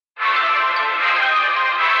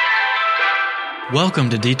Welcome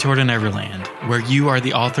to Detour to Neverland, where you are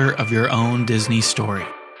the author of your own Disney story.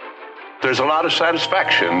 There's a lot of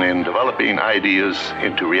satisfaction in developing ideas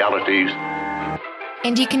into realities.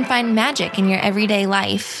 And you can find magic in your everyday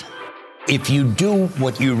life. If you do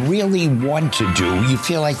what you really want to do, you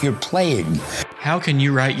feel like you're playing. How can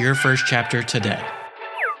you write your first chapter today?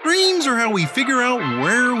 Dreams are how we figure out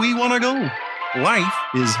where we want to go. Life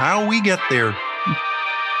is how we get there.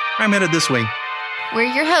 I'm headed this way. We're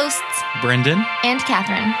your hosts, Brendan and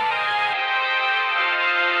Catherine.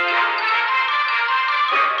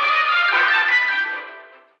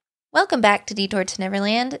 Welcome back to Detour to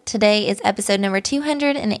Neverland. Today is episode number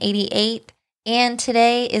 288, and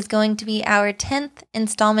today is going to be our 10th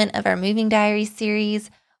installment of our Moving Diaries series,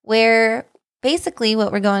 where basically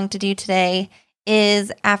what we're going to do today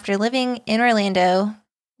is, after living in Orlando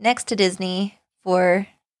next to Disney for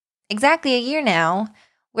exactly a year now,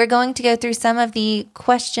 we're going to go through some of the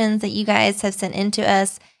questions that you guys have sent in to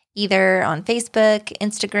us, either on Facebook,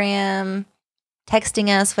 Instagram, texting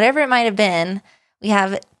us, whatever it might have been. We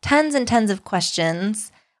have tons and tons of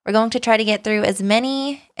questions. We're going to try to get through as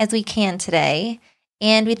many as we can today,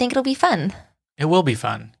 and we think it'll be fun. It will be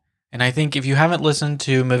fun. And I think if you haven't listened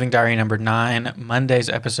to Moving Diary number 9, Monday's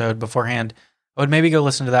episode beforehand, I would maybe go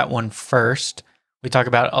listen to that one first. We talk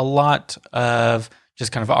about a lot of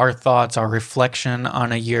just kind of our thoughts, our reflection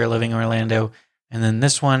on a year living in Orlando. And then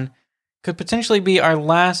this one could potentially be our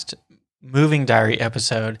last Moving Diary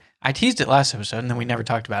episode. I teased it last episode and then we never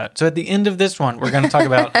talked about it. So at the end of this one, we're going to talk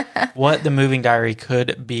about what the Moving Diary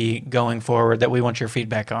could be going forward that we want your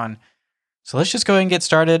feedback on. So let's just go ahead and get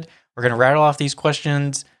started. We're going to rattle off these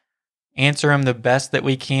questions, answer them the best that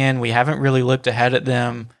we can. We haven't really looked ahead at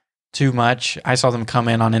them too much. I saw them come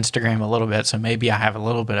in on Instagram a little bit, so maybe I have a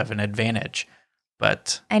little bit of an advantage.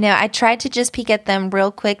 But I know I tried to just peek at them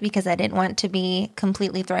real quick because I didn't want to be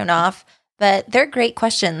completely thrown off. But they're great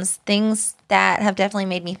questions, things that have definitely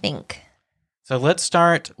made me think. So let's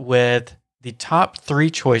start with the top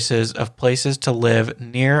 3 choices of places to live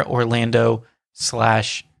near Orlando/Disney.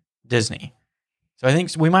 So I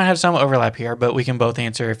think we might have some overlap here, but we can both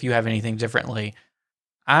answer if you have anything differently.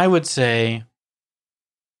 I would say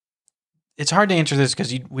it's hard to answer this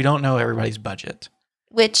because we don't know everybody's budget.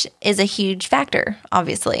 Which is a huge factor,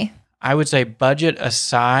 obviously. I would say, budget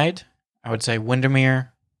aside, I would say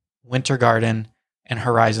Windermere, Winter Garden, and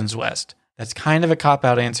Horizons West. That's kind of a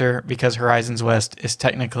cop-out answer because Horizons West is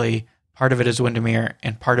technically, part of it is Windermere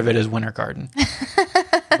and part of it is Winter Garden.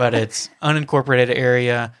 But it's unincorporated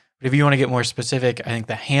area. But if you want to get more specific, I think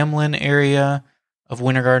the Hamlin area of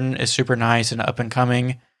Winter Garden is super nice and up and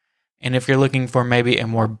coming. And if you're looking for maybe a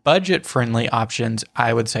more budget-friendly options,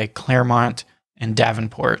 I would say Claremont and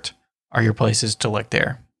Davenport are your places to look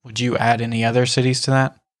there. Would you add any other cities to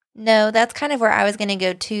that? No, that's kind of where I was going to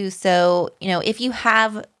go too. So, if you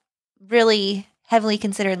have really heavily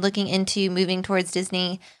considered looking into moving towards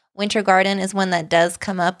Disney, Winter Garden is one that does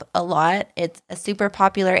come up a lot. It's a super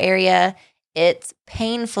popular area. It's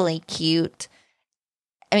painfully cute.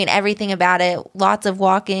 I mean, everything about it, lots of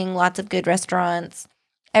walking, lots of good restaurants,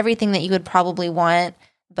 everything that you would probably want,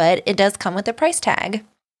 but it does come with a price tag.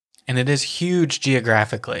 And it is huge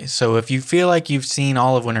geographically. So if you feel like you've seen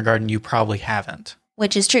all of Winter Garden, you probably haven't.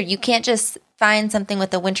 Which is true. You can't just find something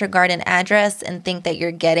with a Winter Garden address and think that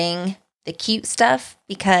you're getting the cute stuff,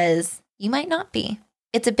 because you might not be.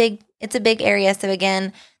 It's a big area. So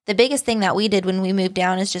again, the biggest thing that we did when we moved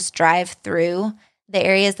down is just drive through the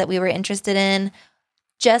areas that we were interested in,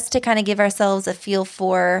 just to kind of give ourselves a feel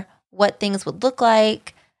for what things would look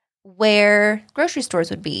like, where grocery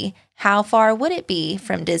stores would be, how far would it be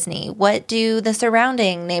from Disney, what do the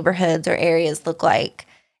surrounding neighborhoods or areas look like,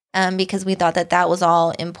 because we thought that was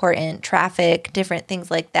all important, traffic, different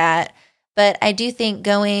things like that. But I do think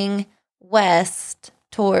going west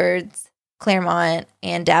towards Claremont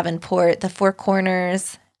and Davenport, the Four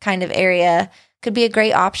Corners kind of area, could be a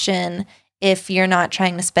great option if you're not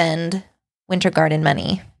trying to spend Winter Garden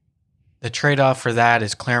money. The trade-off for that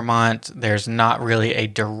is Claremont. There's not really a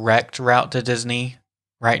direct route to Disney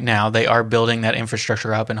right now. They are building that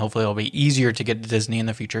infrastructure up, and hopefully it'll be easier to get to Disney in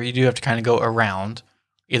the future. You do have to kind of go around,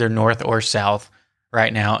 either north or south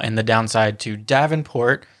right now. And the downside to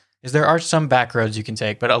Davenport is there are some back roads you can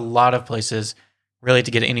take, but a lot of places, really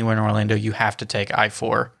to get anywhere in Orlando, you have to take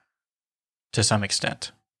I-4 to some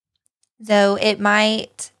extent. So it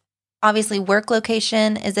might, obviously work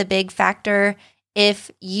location is a big factor.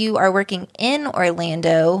 If you are working in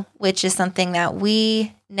Orlando, which is something that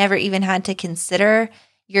we never even had to consider,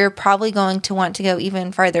 you're probably going to want to go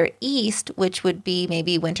even farther east, which would be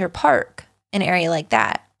maybe Winter Park, an area like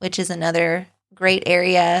that, which is another great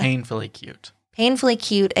area. Painfully cute. Painfully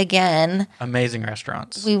Cute again. Amazing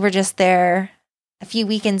restaurants. We were just there a few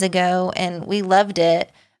weekends ago and we loved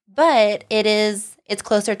it. But it's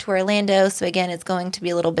closer to Orlando. So again, it's going to be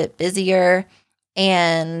a little bit busier.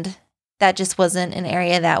 And that just wasn't an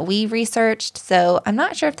area that we researched. So I'm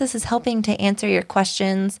not sure if this is helping to answer your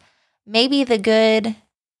questions. Maybe the good,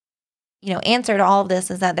 answer to all of this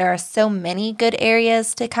is that there are so many good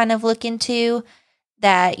areas to kind of look into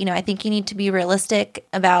that, I think you need to be realistic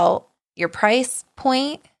about your price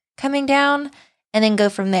point coming down and then go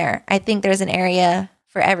from there. I think there's an area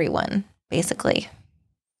for everyone, basically.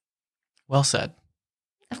 Well said.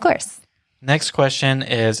 Of course. Next question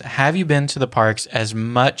is, have you been to the parks as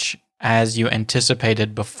much as you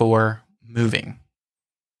anticipated before moving?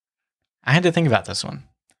 I had to think about this one.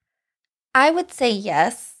 I would say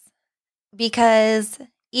yes, because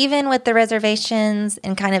even with the reservations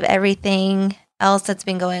and kind of everything else that's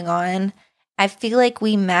been going on, I feel like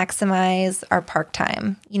we maximize our park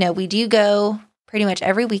time. We do go pretty much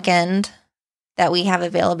every weekend that we have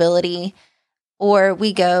availability, or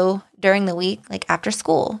we go during the week, like after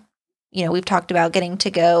school. We've talked about getting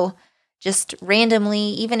to go just randomly,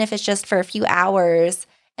 even if it's just for a few hours.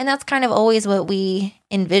 And that's kind of always what we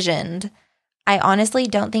envisioned. I honestly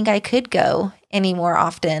don't think I could go any more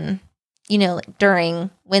often,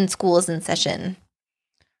 during when school is in session.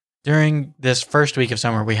 During this first week of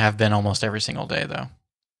summer, we have been almost every single day, though.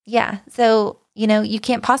 Yeah. So, you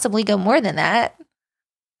can't possibly go more than that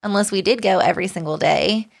unless we did go every single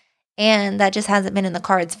day. And that just hasn't been in the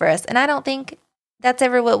cards for us. And I don't think that's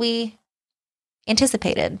ever what we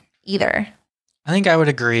anticipated either. I think I would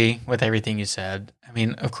agree with everything you said. I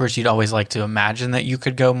mean, of course, you'd always like to imagine that you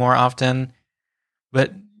could go more often.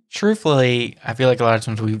 But truthfully, I feel like a lot of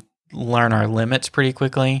times we learn our limits pretty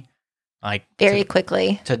quickly. Like very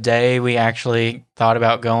quickly. Today, we actually thought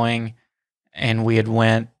about going, and we had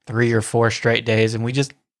went 3 or 4 straight days, and we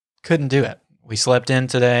just couldn't do it. We slept in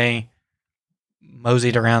today,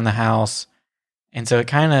 moseyed around the house, and so it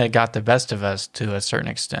kind of got the best of us to a certain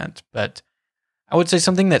extent. But I would say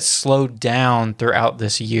something that slowed down throughout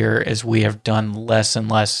this year is we have done less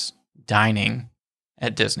and less dining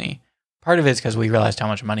at Disney. Part of it is because we realized how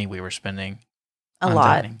much money we were spending on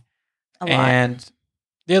dining. A lot. And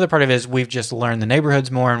the other part of it is we've just learned the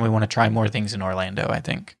neighborhoods more, and we want to try more things in Orlando, I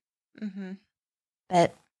think. Mm-hmm.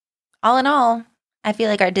 But all in all, I feel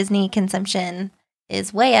like our Disney consumption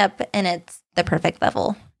is way up, and it's the perfect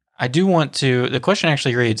level. I do want to, the question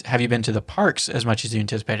actually reads, have you been to the parks as much as you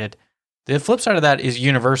anticipated? The flip side of that is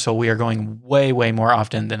Universal. We are going way, way more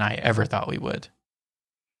often than I ever thought we would.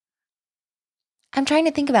 I'm trying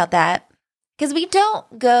to think about that because we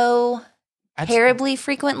don't go terribly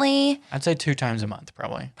frequently. I'd say 2 times a month,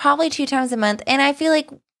 probably. Probably 2 times a month. And I feel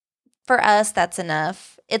like for us, that's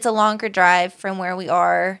enough. It's a longer drive from where we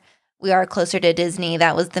are. We are closer to Disney.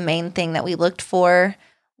 That was the main thing that we looked for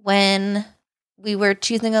when we were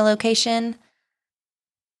choosing a location.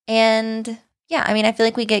 And yeah, I mean, I feel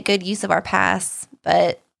like we get good use of our pass,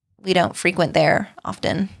 but we don't frequent there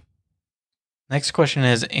often. Next question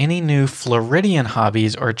is, any new Floridian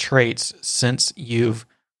hobbies or traits since you've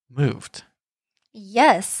moved?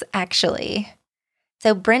 Yes, actually.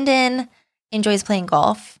 So Brendan enjoys playing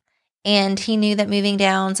golf, and he knew that moving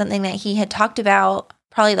down, something that he had talked about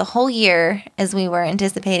probably the whole year as we were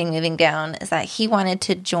anticipating moving down, is that he wanted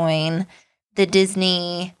to join the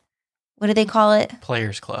Disney, what do they call it?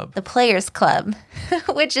 Players Club. The Players Club,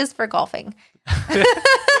 which is for golfing.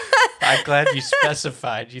 I'm glad you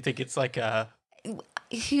specified. You think it's like a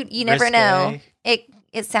you never know.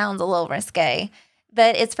 It sounds a little risque,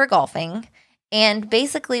 but it's for golfing. And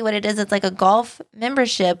basically what it is, it's like a golf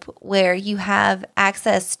membership where you have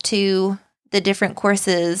access to the different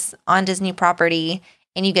courses on Disney property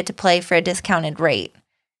and you get to play for a discounted rate.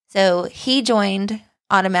 So he joined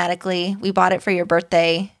automatically. We bought it for your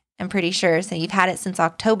birthday, I'm pretty sure. So you've had it since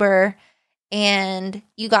October and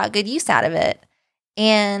you got good use out of it.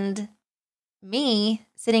 And me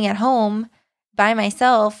sitting at home by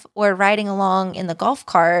myself or riding along in the golf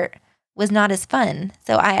cart was not as fun.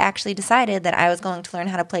 So I actually decided that I was going to learn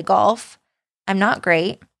how to play golf. I'm not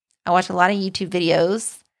great. I watch a lot of YouTube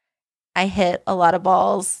videos. I hit a lot of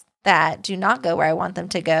balls that do not go where I want them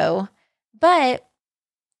to go. But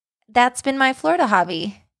that's been my Florida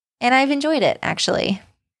hobby, and I've enjoyed it, actually.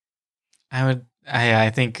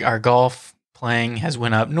 I think our golf playing has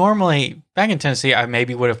went up. Normally, back in Tennessee, I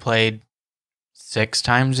maybe would have played 6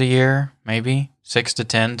 times a year, maybe 6 to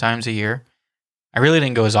 10 times a year. I really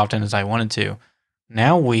didn't go as often as I wanted to.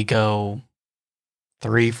 Now we go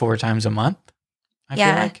 3-4 times a month, I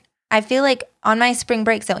feel like. on my spring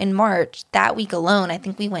break, so in March, that week alone, I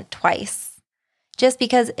think we went twice just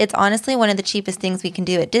because it's honestly one of the cheapest things we can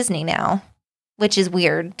do at Disney now, which is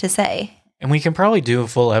weird to say. And we can probably do a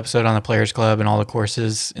full episode on the Players Club and all the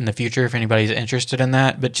courses in the future if anybody's interested in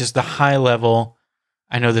that. But just the high level,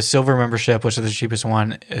 I know the silver membership, which is the cheapest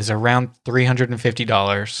one, is around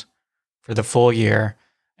 $350 for the full year.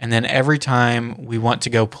 And then every time we want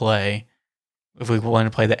to go play, if we want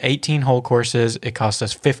to play the 18-hole courses, it costs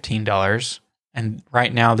us $15. And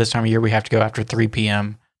right now, this time of year, we have to go after 3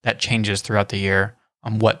 p.m. That changes throughout the year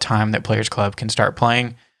on what time that Players Club can start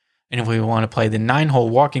playing. And if we want to play the 9-hole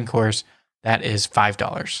walking course, that is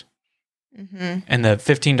 $5. Mm-hmm. And the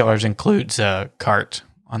 $15 includes a cart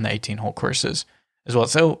on the 18-hole courses as well.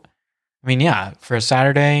 So, I mean, yeah, for a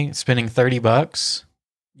Saturday, spending $30,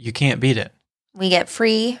 you can't beat it. We get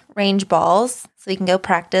free range balls so we can go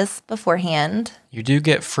practice beforehand. You do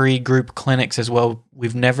get free group clinics as well.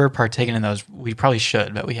 We've never partaken in those. We probably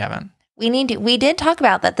should, but we haven't. We did talk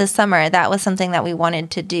about that this summer. That was something that we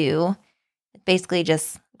wanted to do. Basically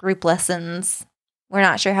just group lessons. We're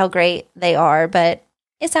not sure how great they are, but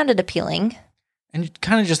it sounded appealing. And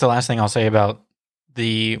kind of just the last thing I'll say about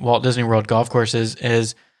the Walt Disney World golf courses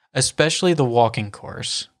is especially the walking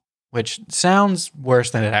course, which sounds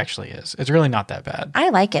worse than it actually is. It's really not that bad. I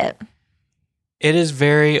like it. It is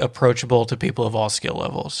very approachable to people of all skill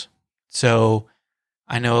levels. So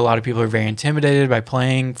I know a lot of people are very intimidated by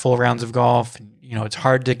playing full rounds of golf. You know, it's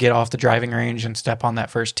hard to get off the driving range and step on that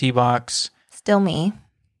first tee box. Still me.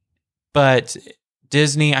 But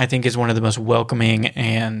Disney, I think, is one of the most welcoming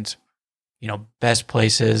and, best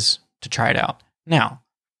places to try it out. Now,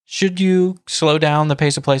 should you slow down the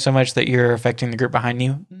pace of play so much that you're affecting the group behind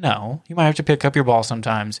you? No. You might have to pick up your ball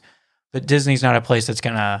sometimes. But Disney's not a place that's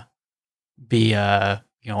going to be a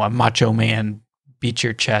macho man, beat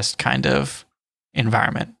your chest kind of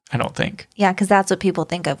environment, I don't think. Yeah, because that's what people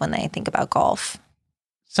think of when they think about golf.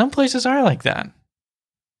 Some places are like that.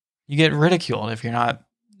 You get ridiculed if you're not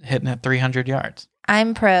hitting at 300 yards.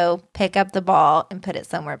 I'm pro pick up the ball and put it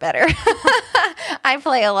somewhere better. I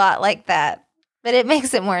play a lot like that, but it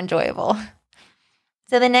makes it more enjoyable.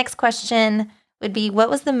 So the next question would be, what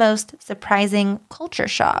was the most surprising culture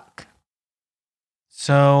shock?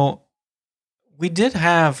 So we did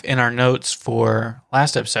have in our notes for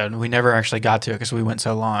last episode, and we never actually got to it because we went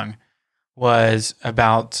so long, was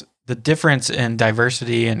about the difference in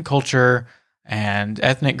diversity and culture and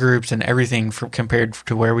ethnic groups and everything compared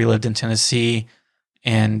to where we lived in Tennessee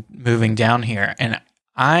and moving down here. And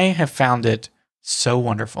I have found it so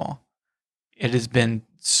wonderful. It has been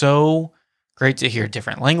so great to hear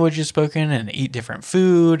different languages spoken and eat different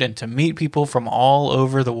food and to meet people from all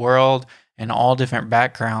over the world and all different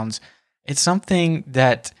backgrounds. It's something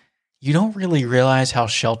that you don't really realize how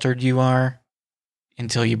sheltered you are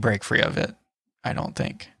until you break free of it, I don't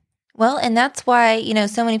think. Well, and that's why,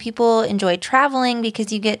 so many people enjoy traveling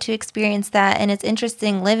because you get to experience that. And it's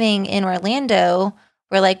interesting living in Orlando,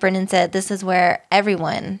 where, like Brendan said, this is where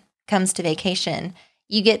everyone comes to vacation.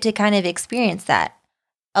 You get to kind of experience that.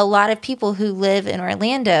 A lot of people who live in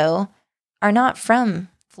Orlando are not from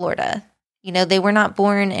Florida. They were not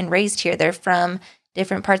born and raised here. They're from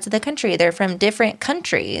different parts of the country. They're from different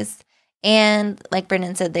countries. And like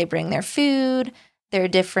Brendan said, they bring their food, their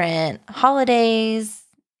different holidays,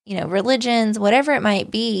 religions, whatever it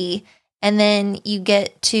might be. And then you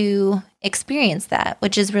get to experience that,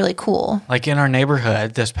 which is really cool. Like in our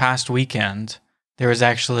neighborhood this past weekend, there was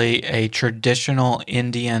actually a traditional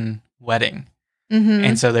Indian wedding. Mm-hmm.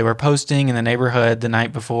 And so they were posting in the neighborhood the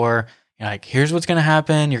night before, like, here's what's going to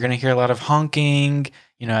happen. You're going to hear a lot of honking.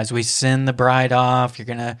 As we send the bride off, you're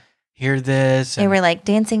going to hear this. They were like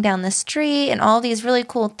dancing down the street and all these really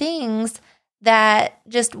cool things that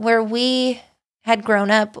just where we had grown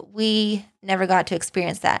up, we never got to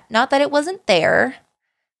experience that. Not that it wasn't there,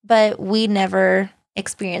 but we never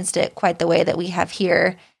experienced it quite the way that we have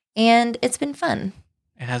here. And it's been fun.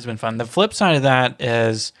 It has been fun. The flip side of that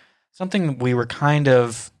is something we were kind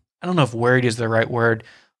of, I don't know if worried is the right word,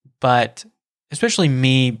 but especially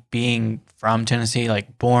me being from Tennessee,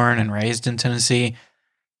 like born and raised in Tennessee,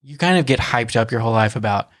 you kind of get hyped up your whole life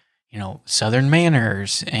about, Southern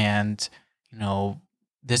manners and,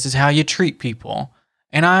 this is how you treat people.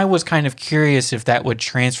 And I was kind of curious if that would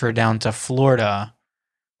transfer down to Florida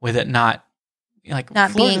with it not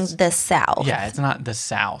being the South. Yeah, it's not the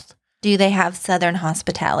South. Do they have Southern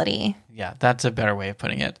hospitality? Yeah, that's a better way of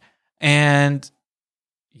putting it. And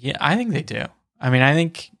yeah, I think they do. I mean, I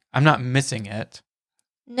think I'm not missing it.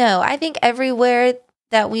 No, I think everywhere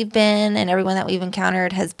that we've been and everyone that we've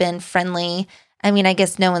encountered has been friendly. I mean, I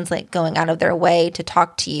guess no one's like going out of their way to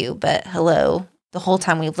talk to you, but hello. The whole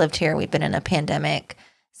time we've lived here, we've been in a pandemic.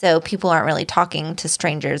 So people aren't really talking to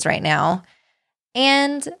strangers right now.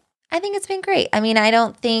 And I think it's been great. I mean, I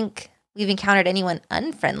don't think we've encountered anyone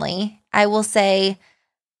unfriendly. I will say,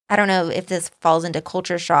 I don't know if this falls into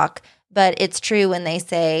culture shock, but it's true when they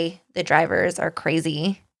say the drivers are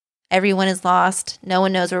crazy. Everyone is lost. No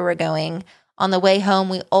one knows where we're going. On the way home,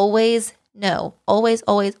 we always know, always,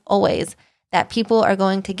 that people are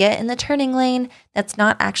going to get in the turning lane that's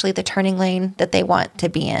not actually the turning lane that they want to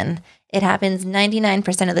be in. It happens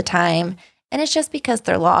 99% of the time, and it's just because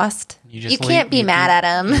they're lost. You can't be mad at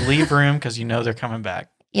them. You leave room because you know they're coming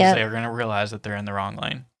back. Yeah, they're going to realize that they're in the wrong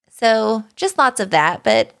lane. So just lots of that,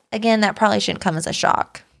 but again, that probably shouldn't come as a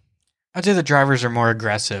shock. I'd say the drivers are more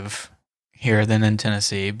aggressive here than in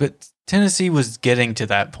Tennessee, but Tennessee was getting to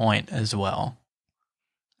that point as well.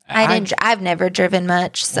 I've never driven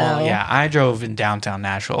much, so well, yeah, I drove in downtown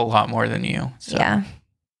Nashville a lot more than you. So. Yeah,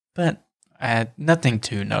 but nothing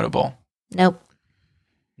too notable. Nope.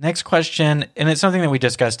 Next question, and it's something that we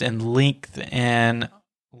discussed in length in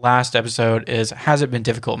last episode, is has it been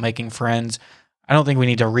difficult making friends? I don't think we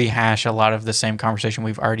need to rehash a lot of the same conversation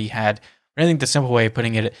we've already had. But I think the simple way of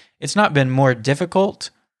putting it, it's not been more difficult.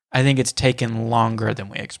 I think it's taken longer than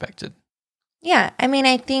we expected. Yeah. I mean,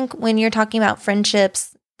 I think when you're talking about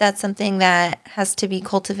friendships, that's something that has to be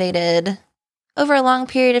cultivated over a long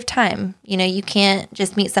period of time. You know, you can't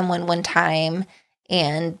just meet someone one time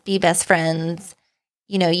and be best friends.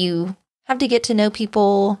 You know, you have to get to know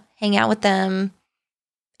people, hang out with them,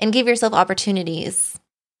 and give yourself opportunities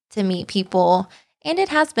to meet people. And it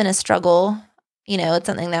has been a struggle. You know, it's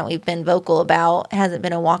something that we've been vocal about. It hasn't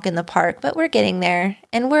been a walk in the park, but we're getting there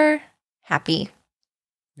and we're happy.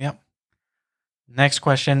 Yep. Next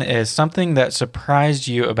question is something that surprised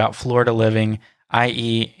you about Florida living,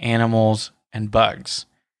 i.e. animals and bugs.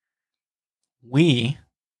 I'm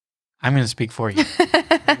going to speak for you.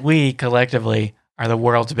 We collectively are the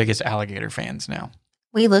world's biggest alligator fans now.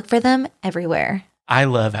 We look for them everywhere. I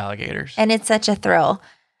love alligators. And it's such a thrill.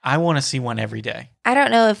 I want to see one every day. I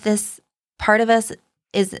don't know if this part of us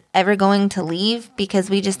is ever going to leave because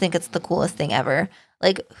we just think it's the coolest thing ever.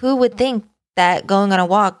 Like, who would think that going on a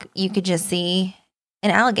walk, you could just see an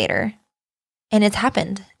alligator? And it's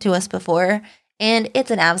happened to us before, and it's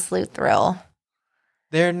an absolute thrill.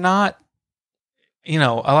 They're not, a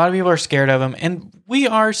lot of people are scared of them, and we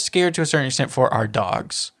are scared to a certain extent for our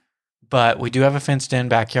dogs. But we do have a fenced-in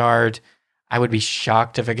backyard. I would be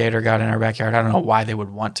shocked if a gator got in our backyard. I don't know why they would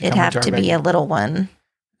want to come into our backyard. It'd have to be a little one.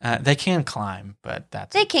 They can climb, but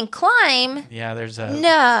that's... They can climb? Yeah, there's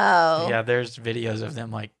No. Yeah, there's videos of them,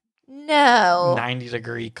 No.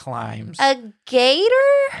 90-degree climbs. A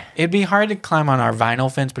gator? It'd be hard to climb on our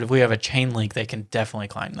vinyl fence, but if we have a chain link, they can definitely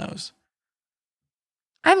climb those.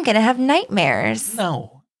 I'm going to have nightmares.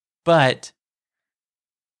 No, but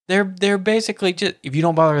they're basically just... If you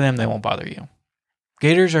don't bother them, they won't bother you.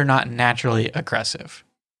 Gators are not naturally aggressive.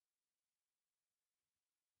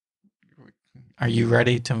 Are you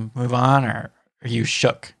ready to move on, or are you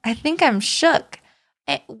shook? I think I'm shook.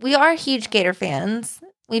 We are huge gator fans.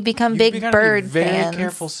 We've become big bird fans. Very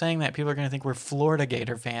careful saying that. People are going to think we're Florida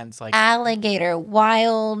gator fans. Like alligator,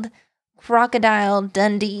 wild, crocodile,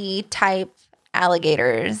 Dundee type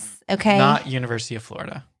alligators. Okay, not University of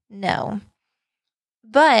Florida. No,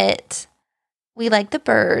 but we like the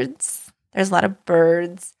birds. There's a lot of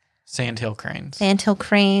birds. Sandhill cranes. Sandhill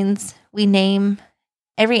cranes. We name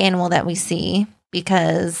every animal that we see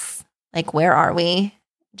because, where are we?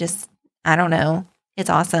 Just, I don't know. It's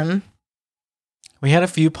awesome. We had a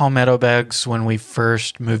few palmetto bugs when we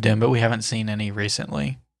first moved in, but we haven't seen any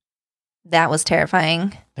recently. That was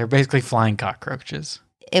terrifying. They're basically flying cockroaches.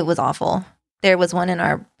 It was awful. There was one in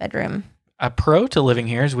our bedroom. A pro to living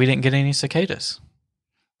here is we didn't get any cicadas.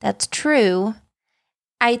 That's true.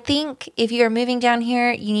 I think if you're moving down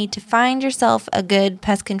here, you need to find yourself a good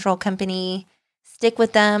pest control company, stick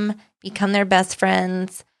with them, become their best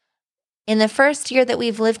friends. In the first year that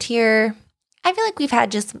we've lived here, I feel like we've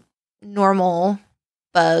had just normal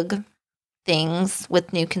bug things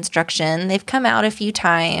with new construction. They've come out a few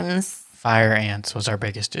times. Fire ants was our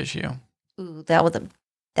biggest issue. Ooh, that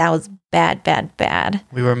was bad.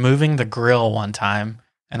 We were moving the grill one time,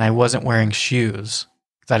 and I wasn't wearing shoes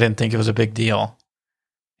because I didn't think it was a big deal.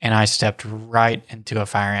 And I stepped right into a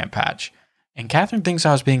fire ant patch. And Catherine thinks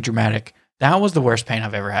I was being dramatic. That was the worst pain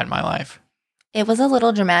I've ever had in my life. It was a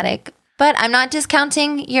little dramatic, but I'm not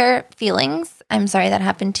discounting your feelings. I'm sorry that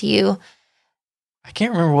happened to you. I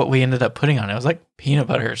can't remember what we ended up putting on it. It was like peanut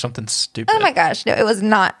butter or something stupid. Oh my gosh. No, it was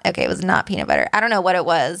not. Okay, it was not peanut butter. I don't know what it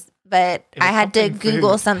was, but I had to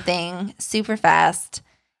Google something super fast.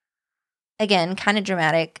 Again, kind of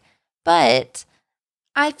dramatic. But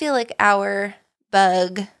I feel like our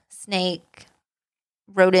bug, snake,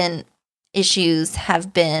 rodent issues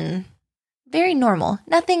have been very normal.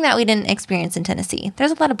 Nothing that we didn't experience in Tennessee.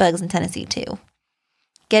 There's a lot of bugs in Tennessee too.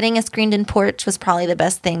 Getting a screened-in porch was probably the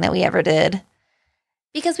best thing that we ever did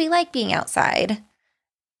because we like being outside.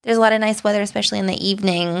 There's a lot of nice weather, especially in the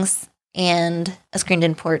evenings, and a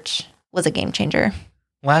screened-in porch was a game changer.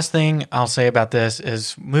 Last thing I'll say about this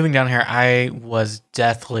is moving down here, I was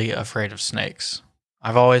deathly afraid of snakes.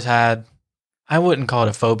 I've always had, I wouldn't call it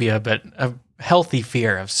a phobia, but a healthy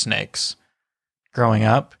fear of snakes growing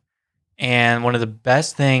up. And one of the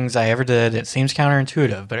best things I ever did, it seems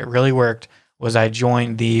counterintuitive, but it really worked, was I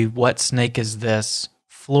joined the What Snake Is This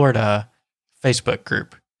Florida Facebook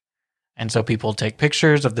group. And so people take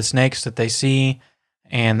pictures of the snakes that they see,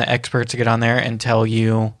 and the experts get on there and tell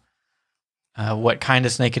you what kind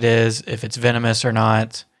of snake it is, if it's venomous or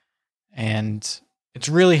not. And it's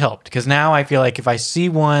really helped because now I feel like if I see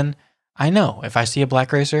one, I know if I see a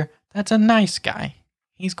black racer, that's a nice guy.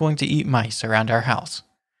 He's going to eat mice around our house.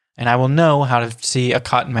 And I will know how to see a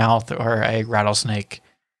cottonmouth or a rattlesnake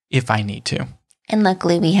if I need to. And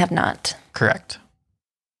luckily we have not. Correct.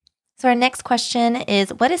 So our next question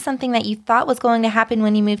is, what is something that you thought was going to happen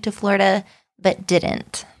when you moved to Florida but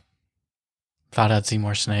didn't? Thought I'd see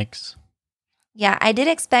more snakes. Yeah, I did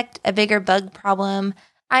expect a bigger bug problem.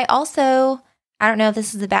 I don't know if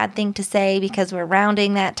this is a bad thing to say because we're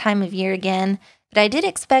rounding that time of year again, but I did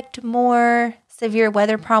expect more severe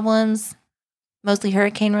weather problems, mostly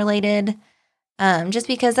hurricane related, just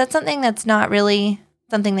because that's something that's not really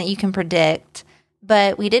something that you can predict.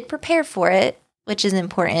 But we did prepare for it, which is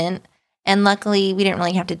important. And luckily, we didn't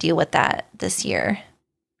really have to deal with that this year.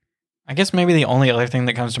 I guess maybe the only other thing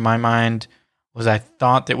that comes to my mind was I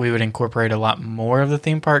thought that we would incorporate a lot more of the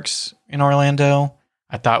theme parks in Orlando.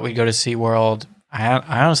 I thought we'd go to SeaWorld. I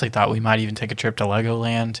honestly thought we might even take a trip to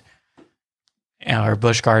Legoland or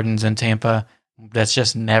Busch Gardens in Tampa. That's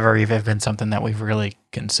just never even been something that we've really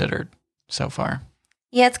considered so far.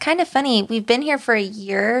 Yeah, it's kind of funny. We've been here for a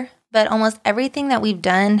year, but almost everything that we've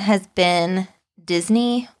done has been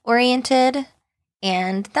Disney oriented.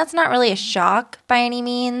 And that's not really a shock by any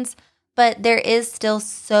means, but there is still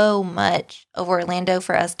so much of Orlando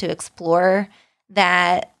for us to explore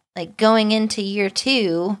that, like, going into year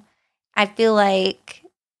 2, I feel like,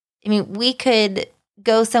 we could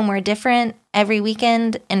go somewhere different every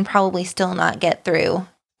weekend and probably still not get through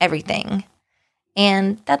everything.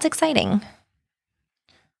 And that's exciting.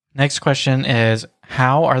 Next question is,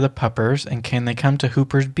 how are the puppers and can they come to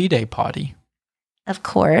Hooper's B-Day Potty? Of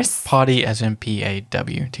course. Potty as in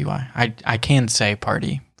P-A-W-T-Y. I can say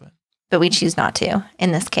party, but we choose not to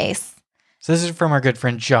in this case. So this is from our good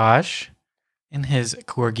friend Josh and his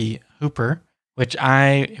corgi Hooper, which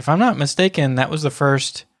if I'm not mistaken, that was the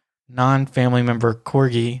first non-family member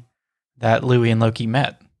corgi that Louie and Loki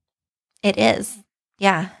met. It is.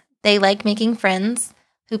 Yeah. They like making friends.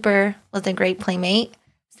 Hooper was a great playmate.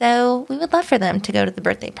 So we would love for them to go to the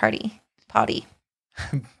birthday potty.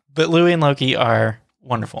 But Louie and Loki are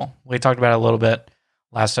wonderful. We talked about it a little bit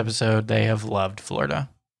last episode. They have loved Florida.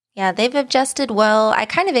 Yeah, they've adjusted well. I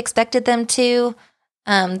kind of expected them to.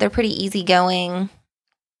 They're pretty easygoing.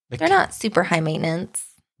 They're not super high maintenance.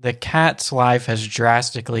 The cat's life has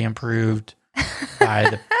drastically improved by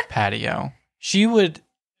the patio. She would,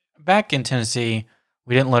 back in Tennessee,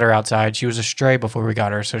 we didn't let her outside. She was a stray before we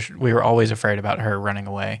got her, so we were always afraid about her running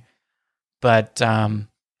away. But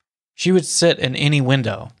she would sit in any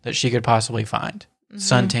window that she could possibly find,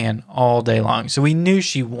 suntan all day long. So we knew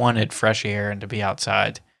she wanted fresh air and to be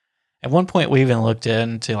outside. At one point, we even looked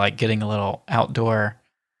into like getting a little outdoor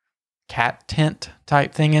cat tent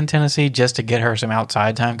type thing in Tennessee just to get her some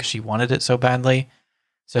outside time because she wanted it so badly.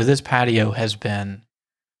 So this patio has been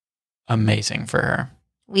amazing for her.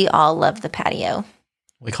 We all love the patio.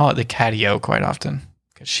 We call it the catio quite often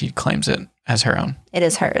because she claims it as her own. It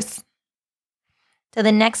is hers. So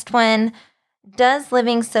the next one, does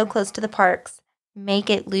living so close to the parks make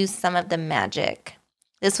it lose some of the magic?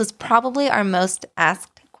 This was probably our most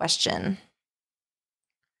asked question.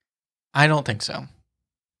 I don't think so.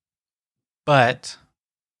 But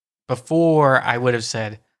before I would have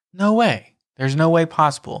said, no way. There's no way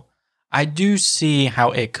possible. I do see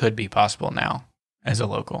how it could be possible now as a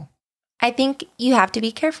local. I think you have to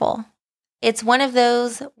be careful. It's one of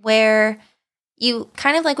those where you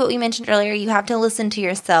kind of like what we mentioned earlier, you have to listen to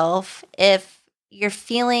yourself. If you're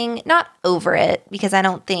feeling not over it, because I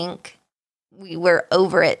don't think we were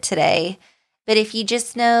over it today, but if you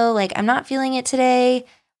just know, like, I'm not feeling it today,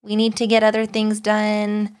 we need to get other things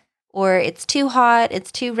done, or it's too hot,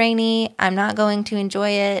 it's too rainy, I'm not going to enjoy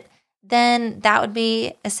it, then that would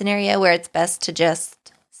be a scenario where it's best to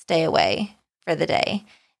just stay away for the day.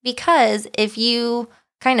 Because if you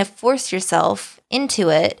kind of force yourself into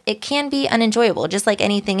it, it can be unenjoyable, just like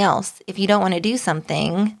anything else. If you don't want to do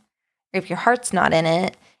something, or if your heart's not in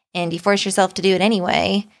it, and you force yourself to do it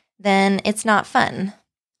anyway, then it's not fun.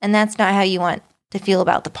 And that's not how you want to feel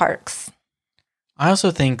about the parks. I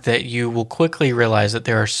also think that you will quickly realize that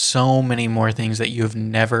there are so many more things that you have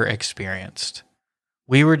never experienced.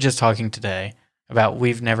 We were just talking today about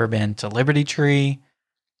we've never been to Liberty Tree.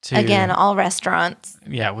 Again, all restaurants.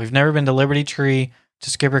 Yeah, we've never been to Liberty Tree, to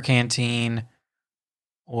Skipper Canteen,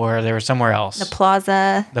 or there was somewhere else. The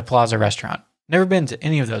Plaza restaurant. Never been to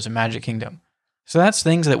any of those in Magic Kingdom. So that's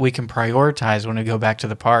things that we can prioritize when we go back to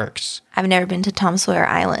the parks. I've never been to Tom Sawyer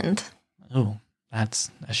Island. Ooh,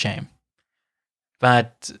 that's a shame.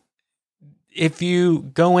 But if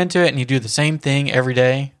you go into it and you do the same thing every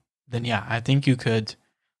day, then yeah, I think you could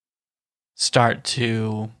start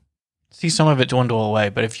to see some of it dwindle away.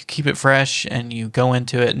 But if you keep it fresh and you go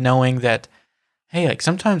into it knowing that, hey, like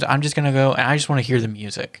sometimes I'm just going to go and I just want to hear the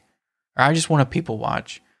music, or I just want to people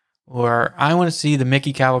watch, or I want to see the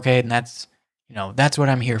Mickey Cavalcade, and that's what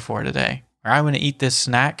I'm here for today, or I want to eat this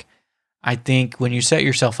snack. I think when you set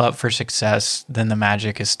yourself up for success, then the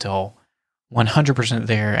magic is still 100%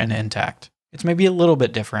 there and intact. It's maybe a little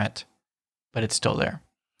bit different, but it's still there.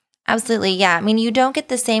 Absolutely, yeah. I mean, you don't get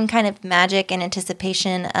the same kind of magic and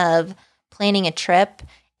anticipation of planning a trip,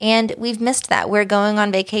 and we've missed that. We're going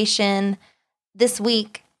on vacation this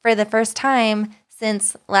week for the first time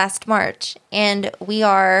since last March, and we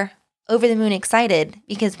are over the moon excited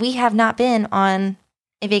because we have not been on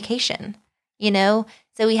a vacation,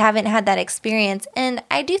 so we haven't had that experience. And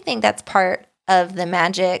I do think that's part of the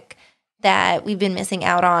magic that we've been missing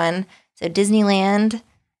out on. So Disneyland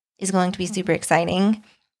is going to be super exciting,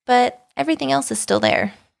 but everything else is still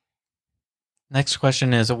there. Next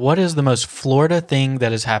question is, what is the most Florida thing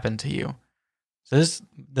that has happened to you? So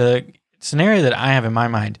the scenario that I have in my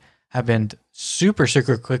mind happened super,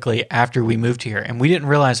 super quickly after we moved here, and we didn't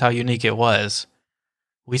realize how unique it was.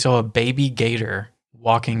 We saw a baby gator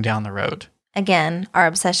walking down the road. Again, our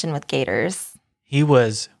obsession with gators. He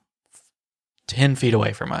was 10 feet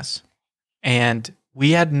away from us, and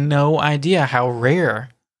we had no idea how rare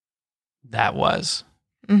that was.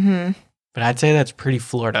 Mm-hmm. But I'd say that's pretty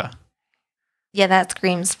Florida. Yeah, that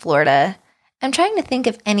screams Florida. I'm trying to think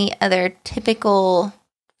of any other typical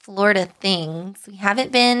Florida things. We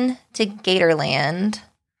haven't been to Gatorland.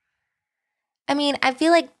 I mean, I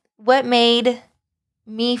feel like what made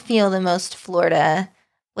me feel the most Florida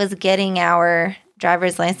was getting our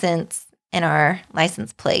driver's license and our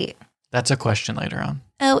license plate. That's a question later on.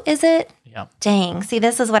 Oh, is it? Yeah. Dang. See,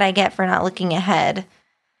 this is what I get for not looking ahead.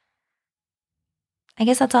 I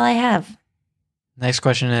guess that's all I have. Next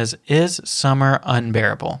question is summer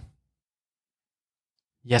unbearable?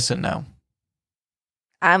 Yes and no.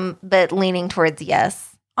 But leaning towards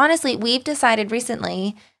yes. Honestly, we've decided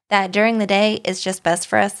recently that during the day it's just best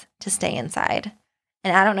for us to stay inside.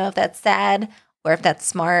 And I don't know if that's sad or if that's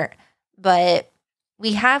smart, but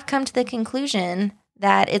we have come to the conclusion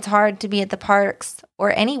that it's hard to be at the parks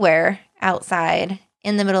or anywhere outside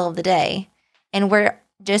in the middle of the day. And we're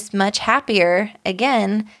just much happier,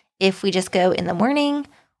 again, if we just go in the morning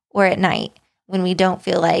or at night when we don't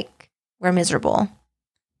feel like we're miserable.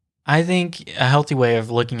 I think a healthy way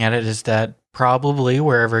of looking at it is that probably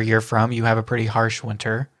wherever you're from, you have a pretty harsh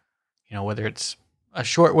winter. Whether it's a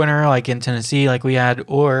short winter like in Tennessee like we had,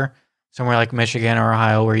 or somewhere like Michigan or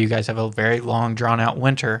Ohio where you guys have a very long drawn out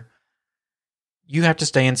winter. You have to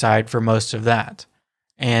stay inside for most of that.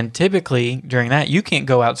 And typically during that, you can't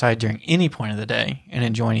go outside during any point of the day and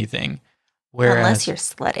enjoy anything. Unless you're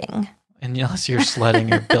sledding. Unless you're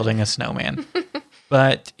sledding or building a snowman.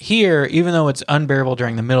 But here, even though it's unbearable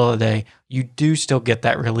during the middle of the day, you do still get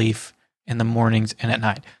that relief in the mornings and at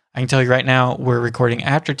night. I can tell you right now, we're recording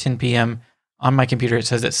after 10 p.m. On my computer, it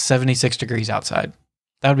says it's 76 degrees outside.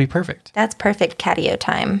 That would be perfect. That's perfect catio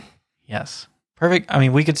time. Yes. Perfect. I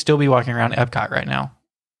mean, we could still be walking around Epcot right now.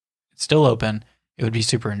 It's still open. It would be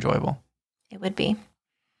super enjoyable. It would be.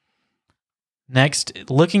 Next,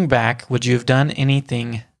 looking back, would you have done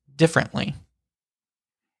anything differently?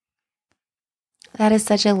 That is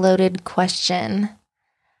such a loaded question.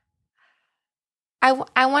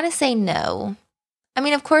 I want to say no. I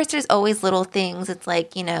mean, of course, there's always little things. It's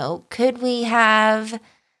like, could we have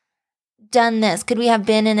done this? Could we have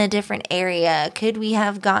been in a different area? Could we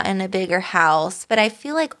have gotten a bigger house? But I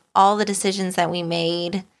feel like all the decisions that we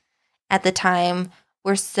made at the time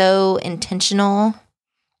were so intentional.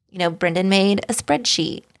 Brendan made a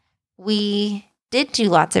spreadsheet. We did do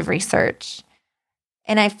lots of research.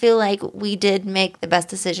 And I feel like we did make the best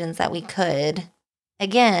decisions that we could.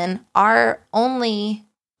 Again, our only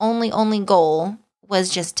goal was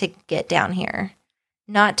just to get down here,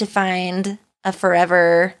 not to find a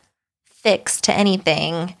forever fix to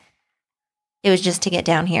anything. It was just to get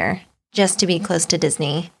down here, just to be close to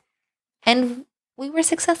Disney. And we were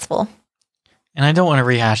successful. And I don't want to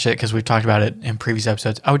rehash it because we've talked about it in previous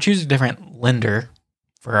episodes. I would choose a different lender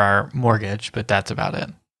for our mortgage, but that's about it.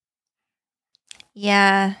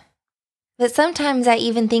 Yeah. But sometimes I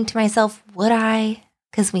even think to myself, would I?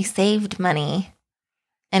 Because we saved money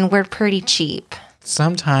and we're pretty cheap.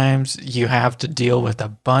 Sometimes you have to deal with a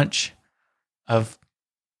bunch of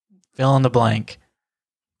fill in the blank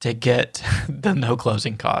to get the no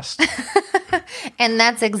closing costs. And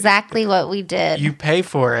that's exactly what we did. You pay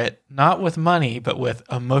for it, not with money, but with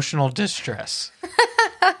emotional distress.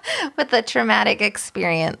 With a traumatic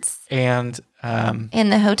experience. And in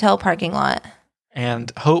the hotel parking lot.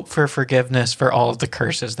 And hope for forgiveness for all of the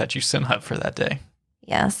curses that you sent up for that day.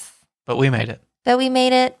 Yes. But we made it. But we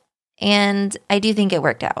made it, and I do think it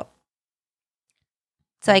worked out.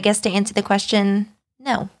 So I guess to answer the question,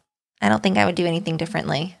 no. I don't think I would do anything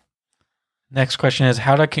differently. Next question is,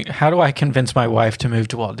 how do I convince my wife to move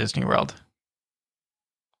to Walt Disney World?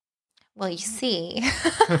 Well, you see,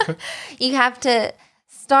 you have to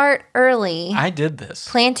start early. I did this.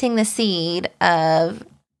 Planting the seed of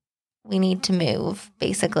we need to move,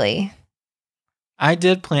 basically. I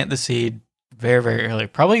did plant the seed very, very early.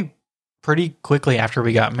 Probably pretty quickly after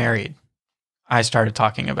we got married, I started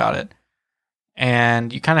talking about it.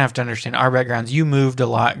 And you kind of have to understand our backgrounds. You moved a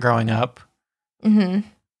lot growing up. Mm-hmm.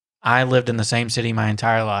 I lived in the same city my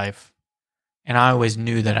entire life. And I always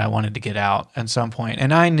knew that I wanted to get out at some point.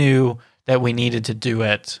 And I knew that we needed to do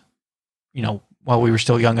it, while we were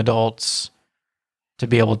still young adults to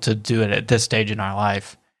be able to do it at this stage in our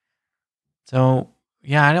life. So,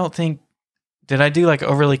 yeah, I don't think, did I do like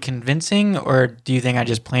overly convincing, or do you think I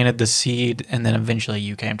just planted the seed and then eventually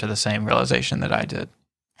you came to the same realization that I did?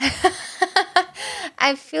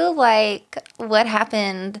 I feel like what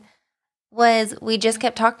happened was we just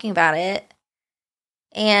kept talking about it,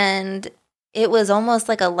 and it was almost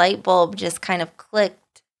like a light bulb just kind of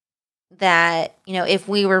clicked that, if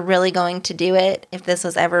we were really going to do it, if this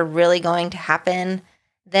was ever really going to happen,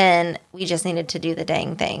 then we just needed to do the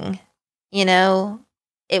dang thing.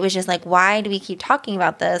 It was just like, why do we keep talking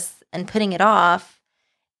about this and putting it off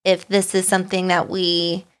if this is something that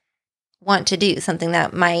we want to do, something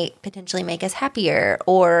that might potentially make us happier,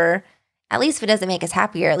 or at least if it doesn't make us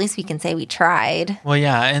happier, at least we can say we tried. Well,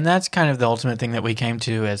 yeah, and that's kind of the ultimate thing that we came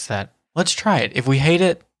to is that let's try it. If we hate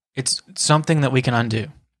it, it's something that we can undo.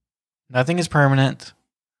 Nothing is permanent.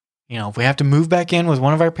 If we have to move back in with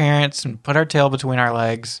one of our parents and put our tail between our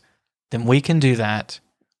legs, then we can do that.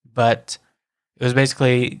 But it was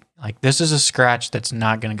basically like, this is a scratch that's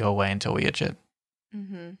not going to go away until we itch it.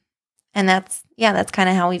 Mm-hmm. And that's kind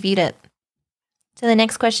of how we viewed it. So the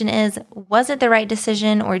next question is, was it the right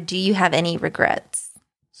decision, or do you have any regrets?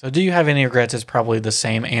 So do you have any regrets is probably the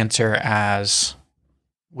same answer as,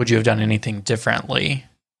 would you have done anything differently?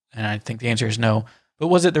 And I think the answer is no. But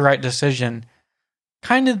was it the right decision?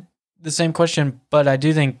 Kind of the same question, but I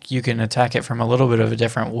do think you can attack it from a little bit of a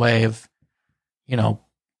different way of,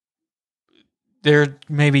 there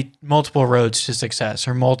may be multiple roads to success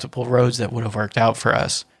or multiple roads that would have worked out for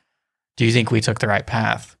us. Do you think we took the right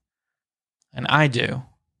path? And I do.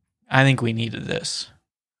 I think we needed this.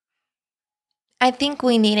 I think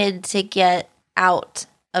we needed to get out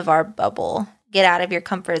of our bubble, get out of your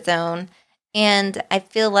comfort zone. And I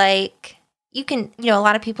feel like you can, a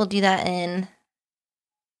lot of people do that in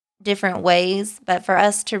different ways. But for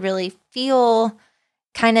us to really feel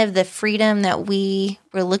kind of the freedom that we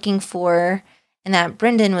were looking for and that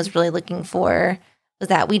Brendan was really looking for, was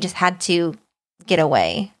that we just had to get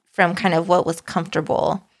away from kind of what was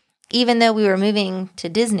comfortable. Even though we were moving to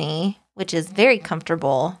Disney, which is very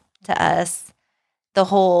comfortable to us, the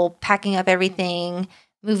whole packing up everything,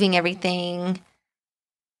 moving everything,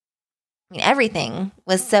 everything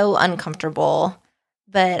was so uncomfortable.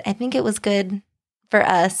 But I think it was good for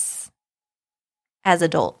us as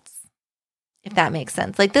adults, if that makes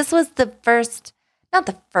sense. Like, this was not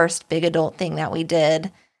the first big adult thing that we did,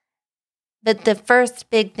 but the first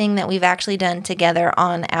big thing that we've actually done together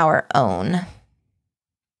on our own.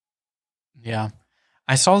 Yeah.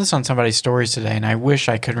 I saw this on somebody's stories today, and I wish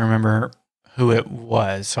I could remember who it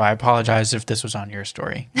was. So I apologize if this was on your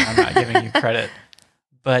story. I'm not giving you credit.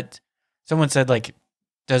 But someone said,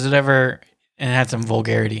 does it ever, and it had some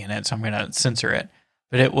vulgarity in it, so I'm going to censor it.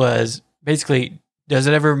 But it was basically, does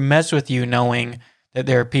it ever mess with you knowing that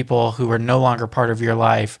there are people who are no longer part of your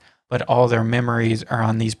life, but all their memories are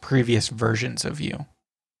on these previous versions of you?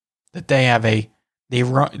 That they have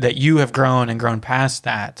that you have grown and grown past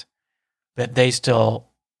that, but they still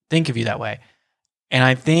think of you that way. And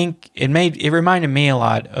I think it reminded me a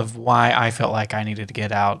lot of why I felt like I needed to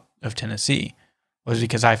get out of Tennessee, was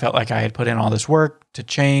because I felt like I had put in all this work to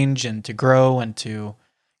change and to grow and to,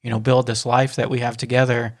 build this life that we have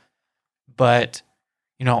together. But,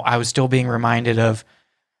 I was still being reminded of,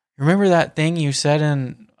 remember that thing you said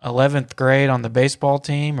in 11th grade on the baseball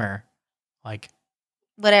team, or like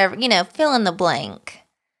whatever, fill in the blank.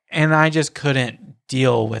 And I just couldn't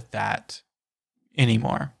deal with that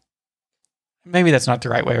anymore. Maybe that's not the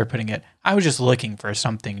right way of putting it. I was just looking for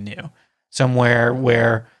something new, somewhere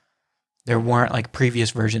where there weren't like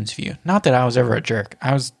previous versions of you. Not that I was ever a jerk.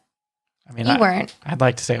 You weren't. I'd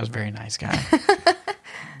like to say I was a very nice guy.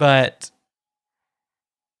 But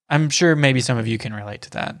I'm sure maybe some of you can relate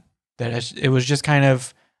to that. That it was just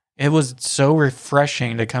it was so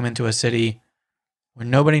refreshing to come into a city where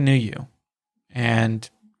nobody knew you. And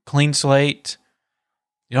clean slate.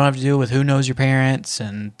 You don't have to deal with who knows your parents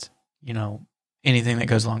and, anything that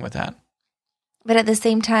goes along with that. But at the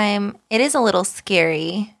same time, it is a little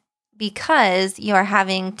scary because you are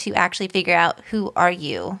having to actually figure out who are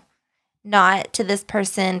you, not to this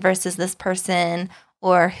person versus this person,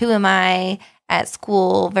 or who am I at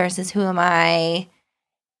school versus who am I,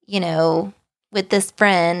 with this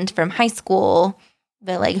friend from high school,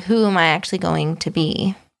 but like who am I actually going to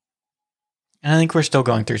be? And I think we're still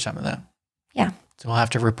going through some of that. Yeah. So we'll have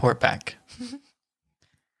to report back.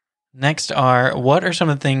 Next what are some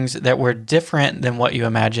of the things that were different than what you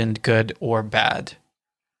imagined, good or bad?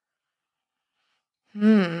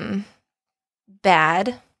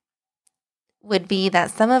 Bad would be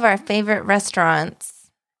that some of our favorite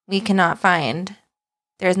restaurants we cannot find.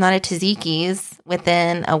 There's not a Tzatziki's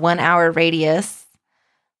within a 1 hour radius.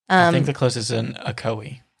 I think the closest is in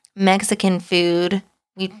Ocoee. Mexican food,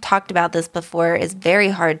 we talked about this before, is very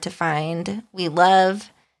hard to find. We love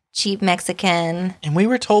cheap Mexican. And we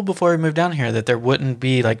were told before we moved down here that there wouldn't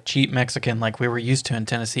be like cheap Mexican like we were used to in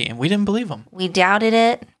Tennessee, and we didn't believe them. We doubted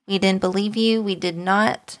it. We didn't believe you. We did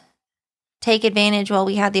not take advantage while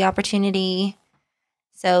we had the opportunity.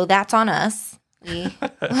 So that's on us. We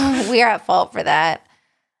are at fault for that.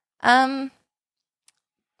 But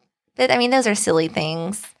those are silly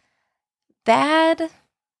things. Bad,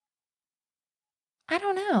 I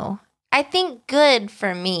don't know. I think good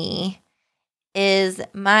for me is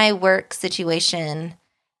my work situation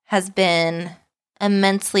has been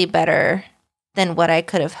immensely better than what I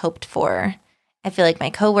could have hoped for. I feel like my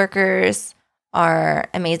coworkers are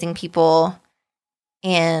amazing people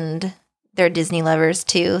and they're Disney lovers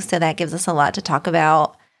too, so that gives us a lot to talk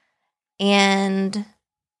about. And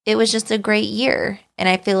it was just a great year. And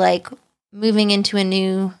I feel like moving into a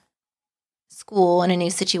new school and a new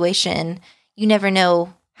situation, you never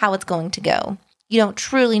know how it's going to go. You don't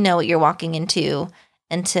truly know what you're walking into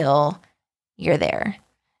until you're there.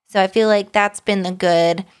 So I feel like that's been the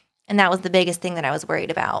good, and that was the biggest thing that I was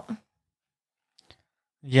worried about.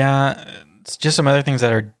 Yeah, it's just some other things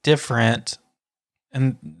that are different.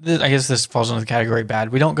 And I guess this falls into the category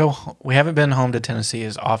bad. We haven't been home to Tennessee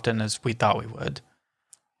as often as we thought we would.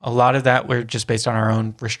 A lot of that we're just based on our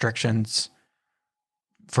own restrictions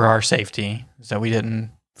for our safety, is that we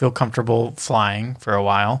didn't feel comfortable flying for a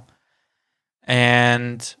while.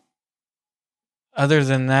 And other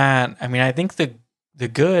than that, I think the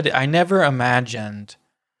good, I never imagined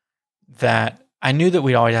that. I knew that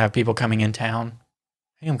we'd always have people coming in town.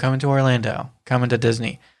 Hey, I'm coming to Orlando, coming to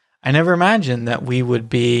Disney. I never imagined that we would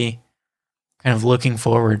be kind of looking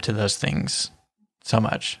forward to those things so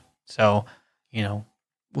much. So,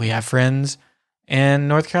 we have friends in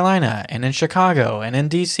North Carolina and in Chicago and in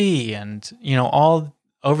DC and, all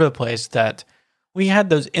over the place that we had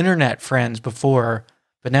those internet friends before,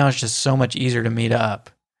 but now it's just so much easier to meet up.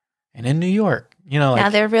 And in New York, now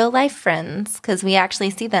they're real life friends because we actually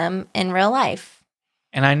see them in real life.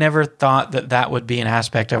 And I never thought that would be an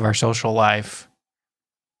aspect of our social life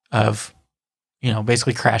of,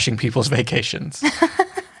 basically crashing people's vacations,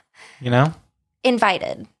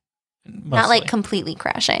 Invited. Mostly. Not like completely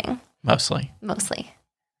crashing. Mostly.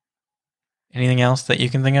 Anything else that you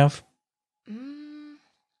can think of?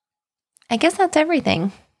 I guess that's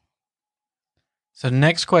everything. So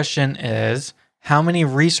next question is, how many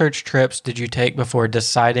research trips did you take before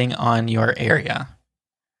deciding on your area?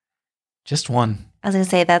 Just one. I was going to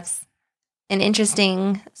say that's an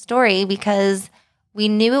interesting story because we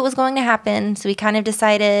knew it was going to happen. So we kind of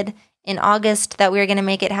decided in August that we were going to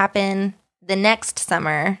make it happen the next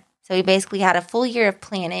summer. So we basically had a full year of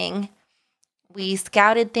planning. We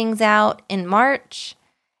scouted things out in March.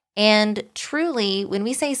 And truly, when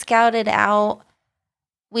we say scouted out,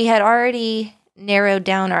 we had already narrowed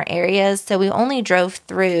down our areas. So we only drove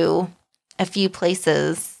through a few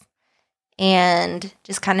places and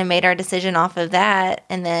just kind of made our decision off of that.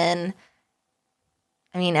 And then,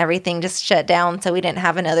 I mean, everything just shut down, so we didn't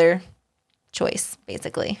have another choice,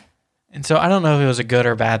 basically. And so I don't know if it was a good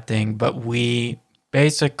or bad thing, but we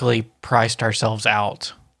basically priced ourselves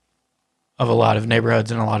out of a lot of neighborhoods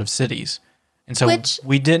and a lot of cities. And so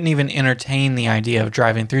we didn't even entertain the idea of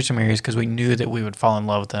driving through some areas because we knew that we would fall in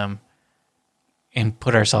love with them and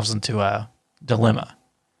put ourselves into a dilemma.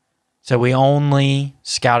 So we only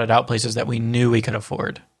scouted out places that we knew we could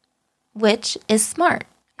afford. Which is smart,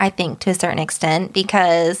 I think, to a certain extent,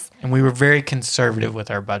 because... And we were very conservative with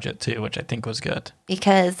our budget, too, which I think was good.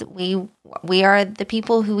 Because we are the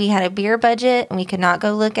people who we had a beer budget, and we could not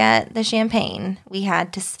go look at the champagne. We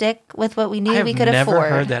had to stick with what we knew we could afford. I've never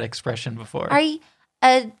heard that expression before. Are you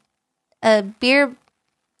a beer...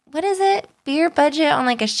 What is it? Beer budget on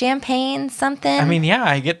like a champagne something? I mean, yeah,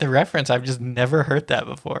 I get the reference. I've just never heard that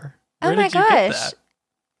before. Where oh my gosh.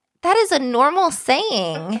 That is a normal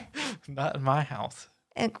saying. Not in my house.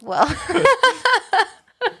 Well.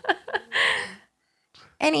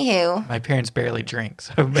 Anywho. My parents barely drink,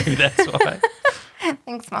 so maybe that's why.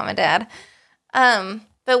 Thanks, Mom and Dad.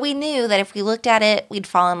 But we knew that if we looked at it, we'd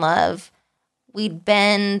fall in love. We'd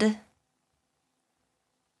bend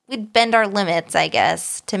our limits, I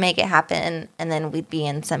guess, to make it happen, and then we'd be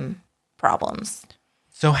in some problems.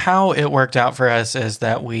 So how it worked out for us is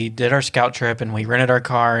that we did our scout trip, and we rented our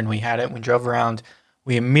car, and we had it, and we drove around.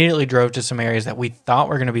 We immediately drove to some areas that we thought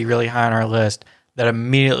were going to be really high on our list, that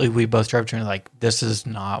immediately we both drove to, and like, this is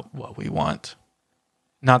not what we want.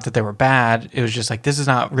 Not that they were bad. It was just like, this is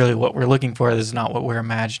not really what we're looking for. This is not what we're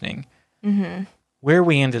imagining. Mm-hmm. Where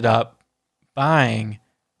we ended up buying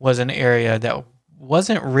was an area that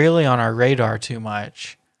wasn't really on our radar too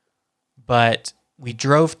much, but we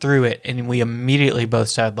drove through it and we immediately both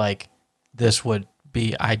said, like, this would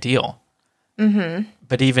be ideal. Mm-hmm.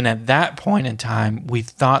 But even at that point in time, we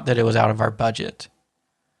thought that it was out of our budget.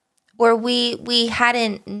 Or we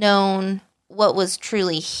hadn't known what was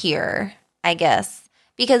truly here, I guess,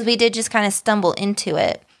 because we did just kind of stumble into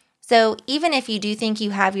it. So even if you do think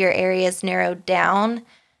you have your areas narrowed down,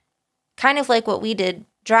 kind of like what we did,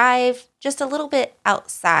 drive just a little bit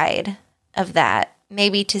outside of that,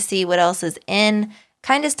 maybe to see what else is in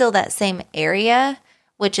kind of still that same area,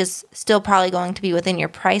 which is still probably going to be within your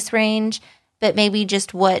price range, but maybe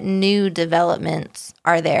just what new developments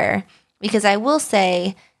are there. Because I will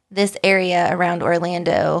say this area around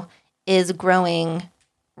Orlando is growing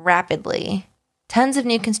rapidly. Tons of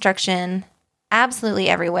new construction, absolutely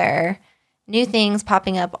everywhere. New things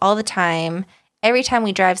popping up all the time. Every time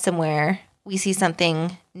we drive somewhere, we see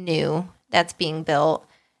something new that's being built.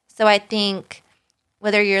 So I think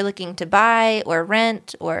whether you're looking to buy or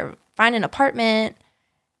rent or find an apartment,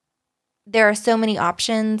 there are so many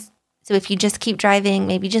options. So if you just keep driving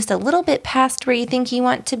maybe just a little bit past where you think you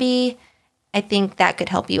want to be, I think that could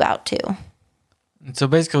help you out too. And so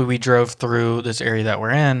basically we drove through this area that we're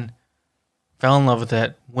in, fell in love with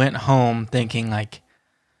it, went home thinking like,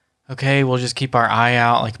 okay, we'll just keep our eye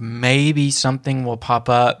out. Like maybe something will pop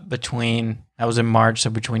up that was in March, so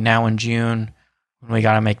between now and June, when we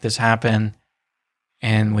got to make this happen.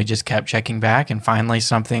 And we just kept checking back, and finally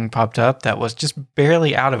something popped up that was just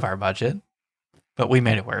barely out of our budget, but we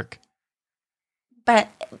made it work. But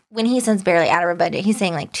when he says barely out of our budget, he's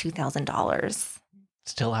saying like $2,000.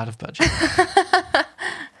 Still out of budget.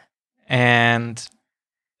 And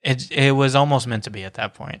it was almost meant to be at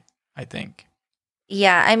that point, I think.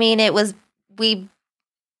 Yeah, I mean,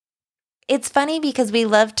 it's funny because we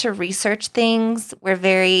love to research things. We're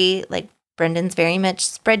very, like, Brendan's very much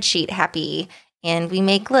spreadsheet happy, and we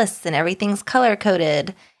make lists and everything's color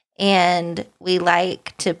coded, and we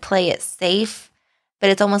like to play it safe, but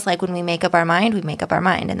it's almost like when we make up our mind,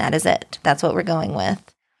 and that is it. That's what we're going with.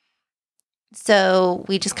 So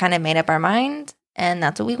we just kind of made up our mind, and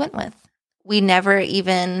that's what we went with. We never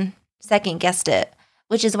even second guessed it,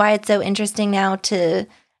 which is why it's so interesting now to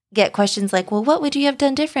get questions like, well, what would you have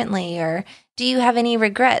done differently? Or do you have any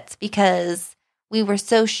regrets? Because we were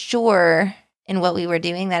so sure in what we were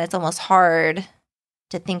doing that it's almost hard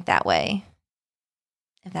to think that way,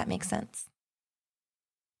 if that makes sense.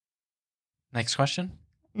 Next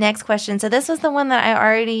question. So this was the one that I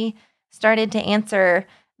already started to answer,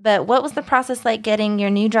 but what was the process like getting your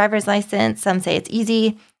new driver's license? Some say it's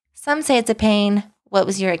easy. Some say it's a pain. What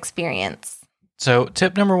was your experience? So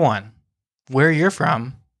tip number 1, where you're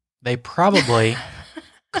from, they probably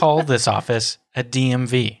call this office a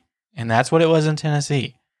DMV, and that's what it was in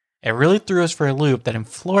Tennessee. It really threw us for a loop that in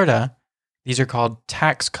Florida, these are called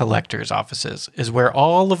tax collectors' offices, is where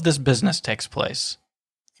all of this business takes place.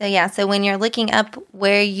 So when you're looking up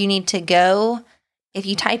where you need to go, if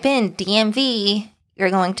you type in DMV, you're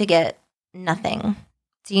going to get nothing.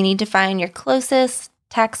 So you need to find your closest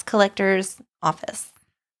tax collector's office.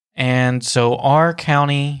 And so our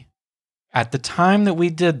county, at the time that we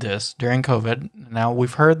did this during COVID, now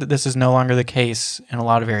we've heard that this is no longer the case in a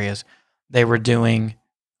lot of areas, they were doing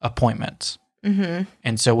appointments. Mm-hmm.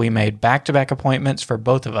 And so we made back-to-back appointments for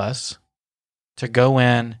both of us to go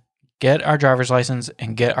in, get our driver's license,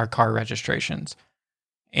 and get our car registrations.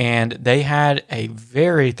 And they had a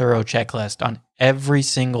very thorough checklist on every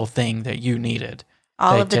single thing that you needed.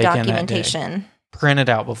 All They'd of the taken that day. documentation. Print it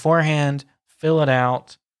out beforehand, fill it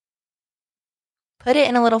out, Put it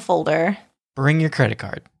in a little folder. bring your credit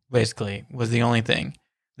card, basically, was the only thing.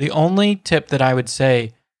 The only tip that I would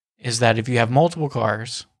say is that if you have multiple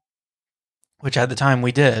cars, which at the time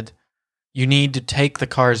we did, you need to take the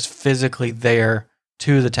cars physically there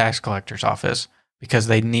to the tax collector's office because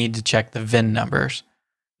they need to check the VIN numbers.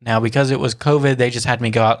 Now, because it was COVID, they just had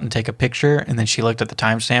me go out and take a picture, and then she looked at the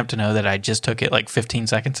timestamp to know that I just took it like 15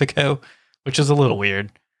 seconds ago, which is a little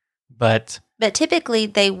weird. But typically,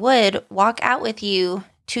 they would walk out with you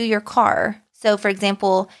to your car. So, for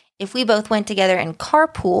example, if we both went together and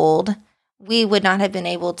carpooled, we would not have been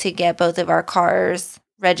able to get both of our cars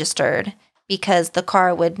registered because the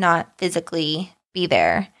car would not physically be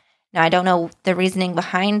there. Now, I don't know the reasoning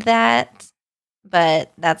behind that,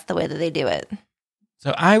 but that's the way that they do it.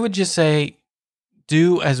 so I would just say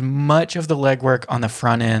do as much of the legwork on the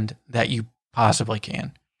front end that you possibly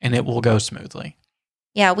can, and it will go smoothly.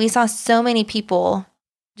 Yeah, we saw so many people,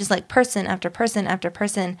 just like person after person after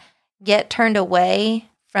person, get turned away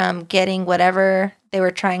from getting whatever they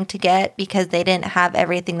were trying to get because they didn't have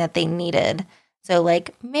everything that they needed. So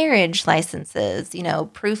like marriage licenses,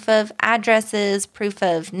 proof of addresses, proof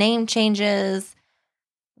of name changes,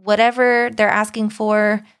 whatever they're asking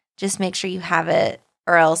for, just make sure you have it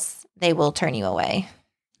or else they will turn you away.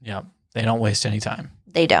 Yep. They don't waste any time.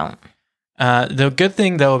 They don't. The good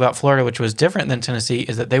thing, though, about Florida, which was different than Tennessee,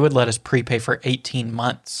 is that they would let us prepay for 18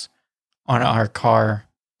 months on our car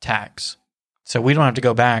tax. So we don't have to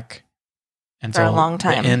go back until For a long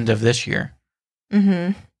time. the end of this year,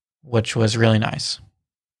 Mm-hmm. which was really nice.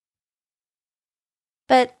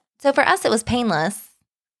 But so for us, it was painless.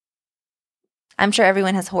 I'm sure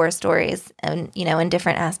everyone has horror stories and, in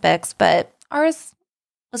different aspects, but ours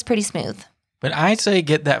was pretty smooth. But I say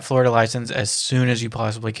get that Florida license as soon as you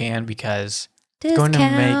possibly can because it's going to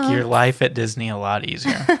make your life at Disney a lot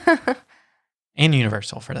easier. And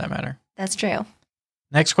Universal, for that matter. That's true.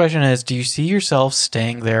 Next question is, do you see yourself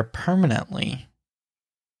staying there permanently?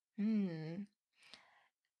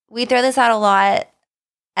 We throw this out a lot.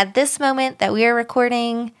 At this moment that we are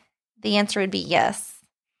recording, the answer would be yes.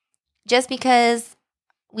 Just because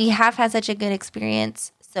we have had such a good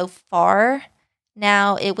experience so far.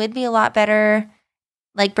 Now, it would be a lot better,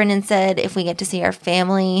 like Brendan said, if we get to see our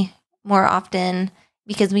family more often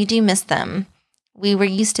because we do miss them. We were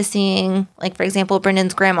used to seeing, like, for example,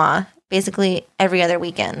 Brendan's grandma basically every other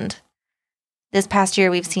weekend. This past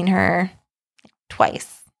year, we've seen her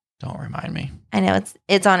twice. Don't remind me. I know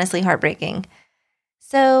it's honestly heartbreaking.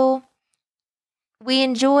 So we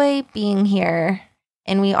enjoy being here,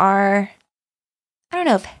 and we are, I don't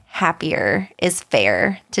know if happier is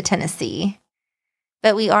fair to Tennessee,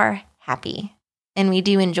 but we are happy and we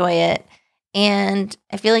do enjoy it. And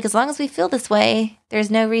I feel like as long as we feel this way,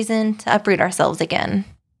 there's no reason to uproot ourselves again.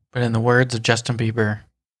 But in the words of Justin Bieber,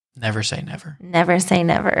 never say never. Never say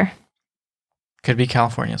never. Could be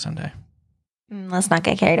California someday. Let's not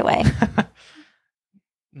get carried away.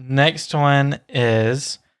 Next one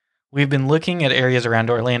is, we've been looking at areas around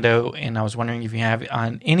Orlando, and I was wondering if you have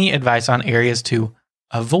any advice on areas to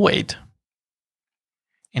avoid.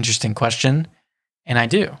 Interesting question. And I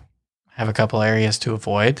do have a couple areas to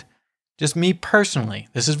avoid. Just me personally.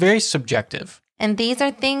 This is very subjective. And these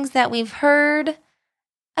are things that we've heard,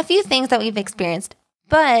 a few things that we've experienced.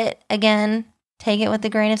 But again, take it with a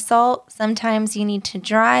grain of salt. Sometimes you need to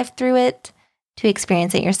drive through it to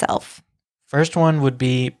experience it yourself. First one would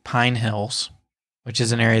be Pine Hills, which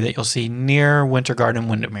is an area that you'll see near Winter Garden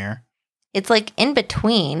Windermere. It's like in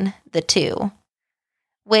between the two,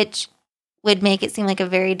 which would make it seem like a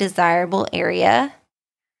very desirable area.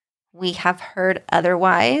 We have heard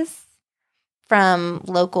otherwise from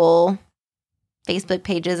local Facebook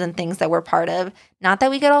pages and things that we're part of. Not that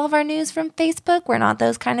we get all of our news from Facebook. We're not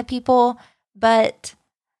those kind of people, but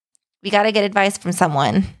we got to get advice from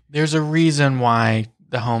someone. There's a reason why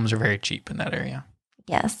the homes are very cheap in that area.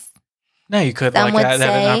 Yes. Now you could Some would have an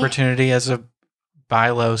say- opportunity as a buy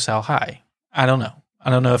low, sell high. I don't know. I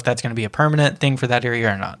don't know if that's going to be a permanent thing for that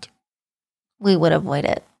area or not. We would avoid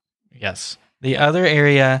it. Yes. The other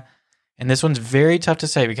area, and this one's very tough to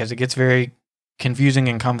say because it gets very confusing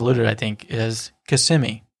and convoluted, I think, is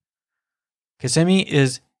Kissimmee. Kissimmee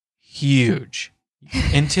is huge.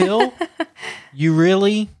 Until you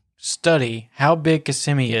really study how big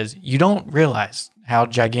Kissimmee is, you don't realize how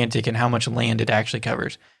gigantic and how much land it actually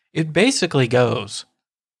covers. It basically goes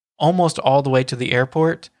almost all the way to the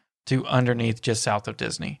airport to underneath just south of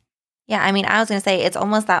Disney. Yeah, I mean, I was going to say it's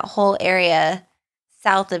almost that whole area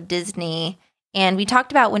south of Disney. And we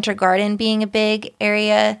talked about Winter Garden being a big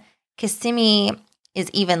area. Kissimmee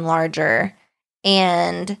is even larger.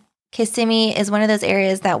 And Kissimmee is one of those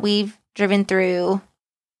areas that we've driven through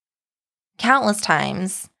countless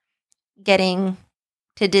times, getting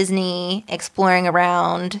to Disney, exploring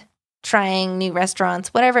around, trying new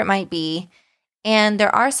restaurants, whatever it might be. And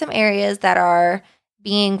there are some areas that are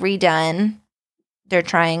being redone. They're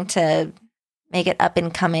trying to make it up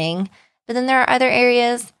and coming. But then there are other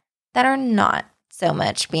areas that are not so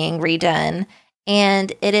much being redone.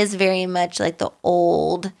 And it is very much like the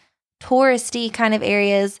old touristy kind of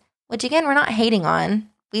areas, which again, we're not hating on.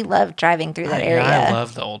 We love driving through that area. I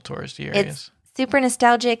love the old touristy areas. It's super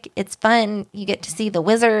nostalgic. It's fun. You get to see the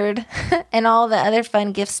Wizard and all the other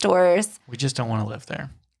fun gift stores. We just don't want to live there.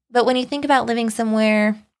 But when you think about living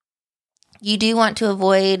somewhere, you do want to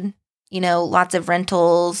avoid, lots of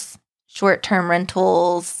rentals, short-term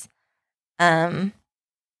rentals.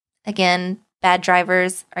 Again, bad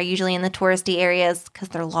drivers are usually in the touristy areas because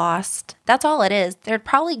they're lost. That's all it is. They're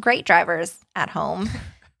probably great drivers at home.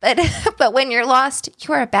 But when you're lost,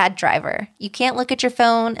 you are a bad driver. You can't look at your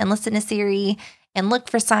phone and listen to Siri and look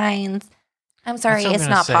for signs. I'm sorry, it's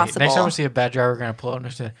not possible. Next time we see a bad driver, we're going to pull up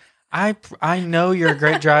and say, I know you're a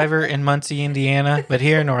great driver in Muncie, Indiana, but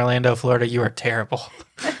here in Orlando, Florida, you are terrible.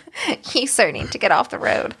 You sir need to get off the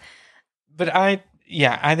road. But I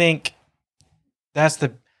think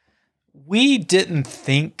we didn't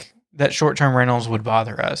think that short-term rentals would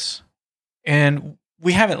bother us. And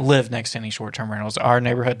we haven't lived next to any short-term rentals. Our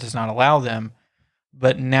neighborhood does not allow them.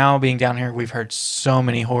 But now being down here, we've heard so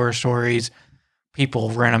many horror stories.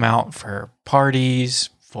 People rent them out for parties,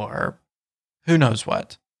 for who knows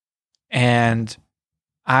what. And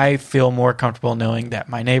I feel more comfortable knowing that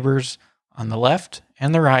my neighbors on the left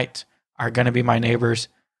and the right are going to be my neighbors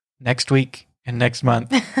next week and next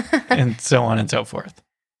month and so on and so forth.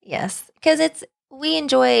 Yes, because we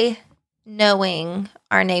enjoy knowing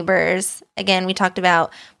our neighbors. Again, we talked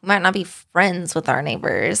about we might not be friends with our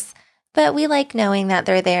neighbors, but we like knowing that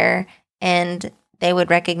they're there and they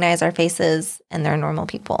would recognize our faces and they're normal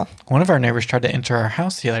people. One of our neighbors tried to enter our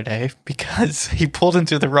house the other day because he pulled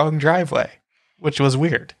into the wrong driveway, which was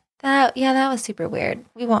weird. That was super weird.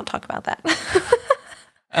 We won't talk about that.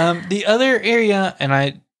 The other area,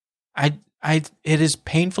 and it is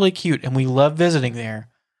painfully cute and we love visiting there.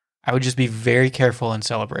 I would just be very careful in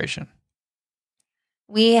Celebration.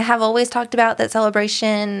 We have always talked about that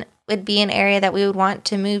Celebration would be an area that we would want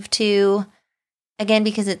to move to. Again,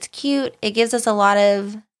 because it's cute. It gives us a lot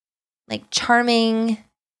of charming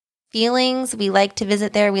feelings. We like to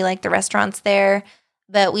visit there. We like the restaurants there.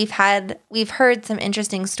 But we've heard some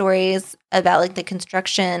interesting stories about the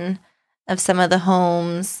construction of some of the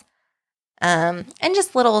homes. And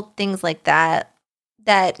just little things like that,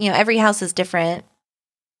 every house is different.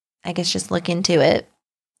 I guess just look into it.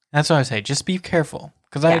 That's what I say. Just be careful.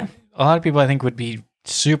 Because a lot of people I think would be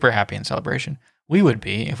super happy in Celebration. We would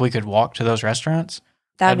be if we could walk to those restaurants.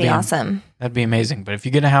 That'd be awesome. That'd be amazing. But if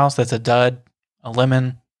you get a house that's a dud, a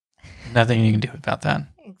lemon, nothing you can do about that.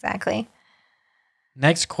 Exactly.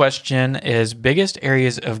 Next question is biggest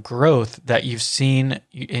areas of growth that you've seen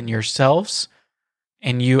in yourselves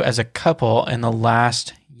and you as a couple in the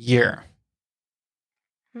last year.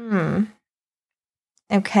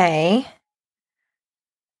 Okay.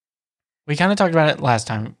 We kind of talked about it last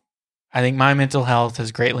time. I think my mental health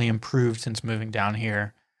has greatly improved since moving down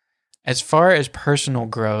here. As far as personal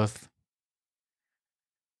growth,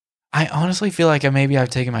 I honestly feel like I've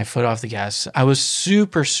taken my foot off the gas. I was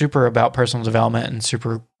super, super about personal development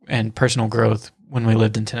and personal growth when we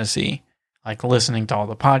lived in Tennessee. Like listening to all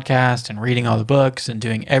the podcasts and reading all the books and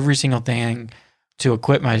doing every single thing to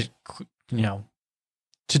equip to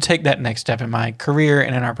take that next step in my career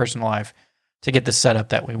and in our personal life to get the setup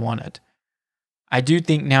that we wanted. I do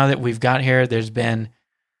think now that we've got here, there's been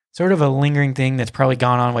sort of a lingering thing that's probably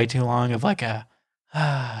gone on way too long of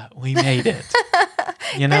we made it.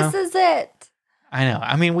 This is it. I know.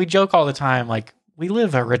 I mean, we joke all the time, we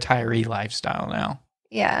live a retiree lifestyle now.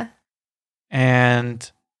 Yeah. And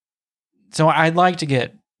so I'd like to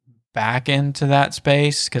get back into that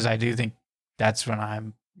space because I do think that's when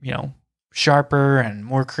I'm, sharper and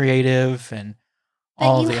more creative and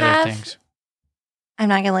all you the have, other things. I'm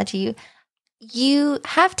not gonna let you. You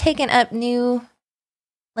have taken up new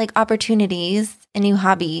like opportunities and new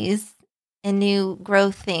hobbies and new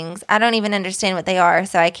growth things. I don't even understand what they are,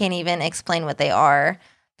 so I can't even explain what they are.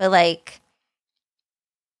 But like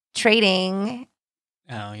trading.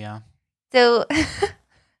 Oh, yeah. So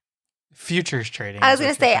Futures trading. I was is going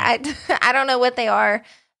what to say, you're saying. I don't know what they are,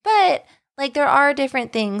 but like there are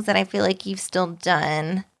different things that I feel like you've still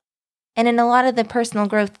done. And in a lot of the personal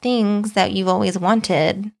growth things that you've always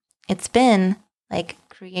wanted, it's been like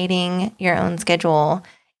creating your own schedule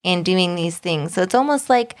and doing these things. So it's almost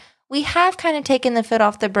like we have kind of taken the foot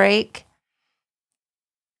off the brake,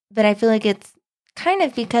 but I feel like it's kind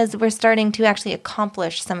of because we're starting to actually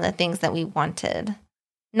accomplish some of the things that we wanted.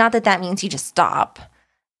 Not that that means you just stop,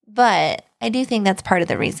 but I do think that's part of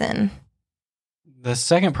the reason. The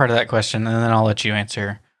second part of that question, and then I'll let you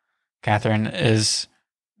answer, Catherine, is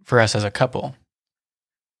for us as a couple.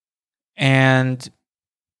 And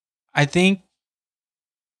I think,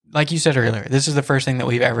 like you said earlier, this is the first thing that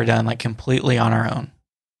we've ever done like completely on our own.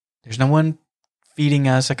 There's no one feeding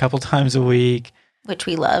us a couple times a week. Which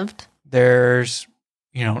we loved. There's,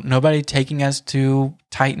 nobody taking us to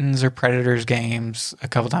Titans or Predators games a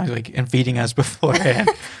couple times a week and feeding us beforehand.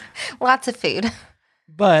 Lots of food.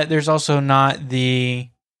 But there's also not the,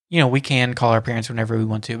 we can call our parents whenever we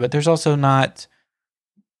want to, but there's also not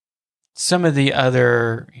some of the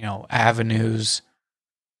other, avenues.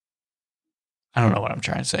 I don't know what I'm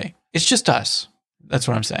trying to say. It's just us. That's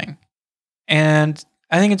what I'm saying. And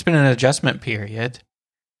I think it's been an adjustment period.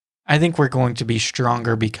 I think we're going to be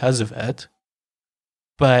stronger because of it.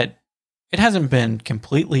 But it hasn't been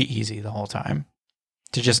completely easy the whole time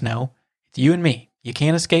to just know it's you and me. You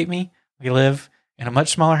can't escape me. We live in a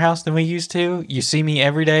much smaller house than we used to. You see me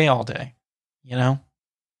every day, all day,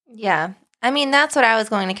 Yeah. I mean, that's what I was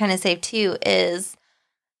going to kind of say too, is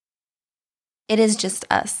it is just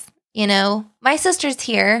us. My sister's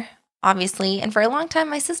here, obviously. And for a long time,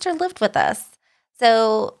 my sister lived with us.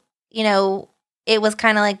 So, it was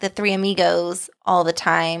kind of like the three amigos all the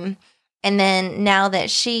time. And then now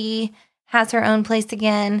that she has her own place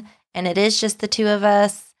again, and it is just the two of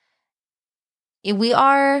us, we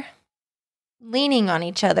are leaning on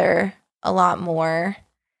each other a lot more.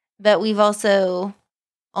 But we've also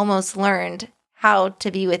almost learned how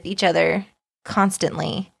to be with each other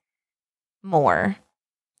constantly more.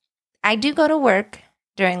 I do go to work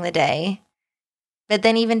during the day, but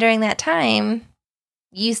then even during that time,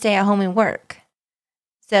 you stay at home and work.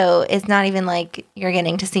 So it's not even like you're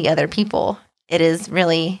getting to see other people. It is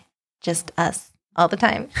really just us all the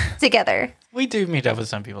time together. We do meet up with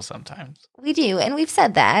some people sometimes. We do, and we've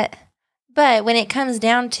said that. But when it comes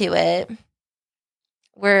down to it,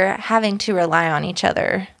 we're having to rely on each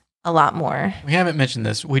other a lot more. We haven't mentioned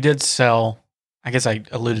this. We did sell, I guess I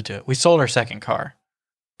alluded to it. We sold our second car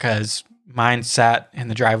because mine sat in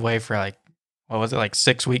the driveway for like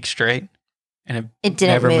 6 weeks straight. And it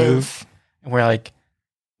didn't never move. moved. And we're like,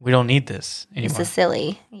 we don't need this anymore. This is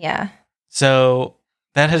silly. Yeah. So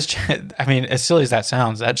that has, I mean, as silly as that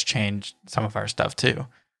sounds, that's changed some of our stuff too.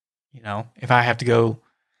 If I have to go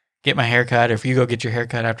get my hair cut, or if you go get your hair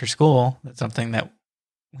cut after school, that's something that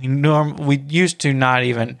we used to not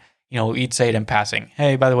even, we'd say it in passing.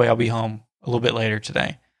 Hey, by the way, I'll be home a little bit later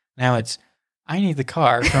today. Now it's, I need the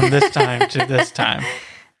car from this time to this time.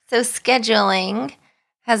 So scheduling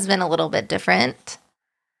has been a little bit different.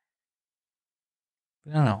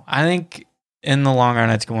 I don't know. I think in the long run,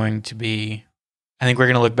 I think we're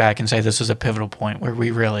going to look back and say this was a pivotal point where we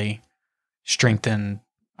really strengthened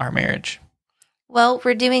our marriage. Well,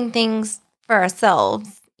 we're doing things for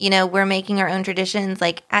ourselves. We're making our own traditions,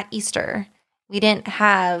 like at Easter. We didn't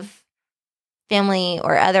have family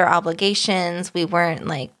or other obligations. We weren't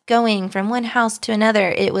like going from one house to another.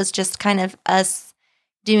 It was just kind of us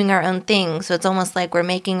doing our own thing. So it's almost like we're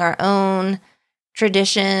making our own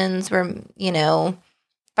traditions. We're,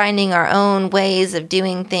 finding our own ways of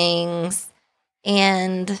doing things.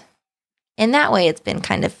 And in that way, it's been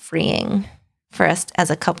kind of freeing for us as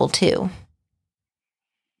a couple too.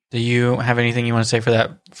 Do you have anything you want to say for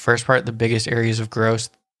that first part, the biggest areas of growth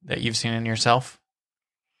that you've seen in yourself?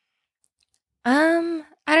 I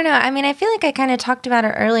don't know. I mean, I feel like I kind of talked about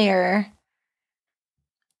it earlier.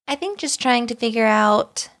 I think just trying to figure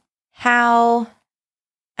out how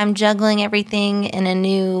I'm juggling everything in a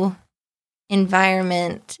new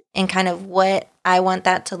environment and kind of what I want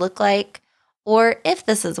that to look like, or if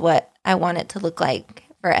this is what I want it to look like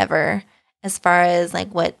forever, as far as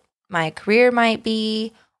like what my career might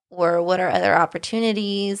be or what are other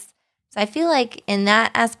opportunities. So I feel like in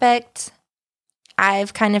that aspect,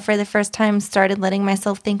 I've kind of for the first time started letting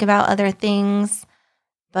myself think about other things.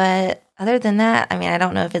 But other than that, I mean, I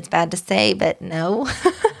don't know if it's bad to say, but no.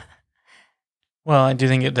 Well, I do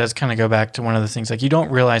think it does kind of go back to one of the things, like you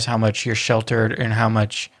don't realize how much you're sheltered and how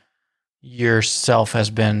much yourself has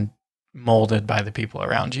been molded by the people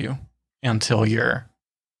around you until you're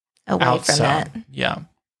Away outside. from that. Yeah.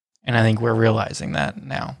 And I think we're realizing that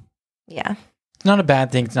now. Yeah. It's not a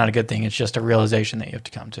bad thing. It's not a good thing. It's just a realization that you have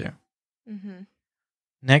to come to. Mm-hmm.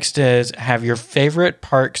 Next is, have your favorite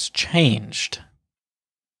parks changed?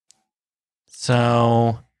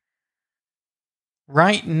 So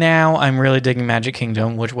right now I'm really digging Magic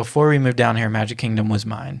Kingdom, which before we moved down here, Magic Kingdom was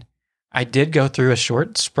mine. I did go through a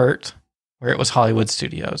short spurt where it was Hollywood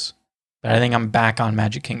Studios, but I think I'm back on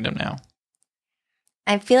Magic Kingdom now.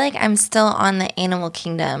 I feel like I'm still on the Animal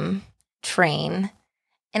Kingdom train.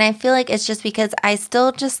 And I feel like it's just because I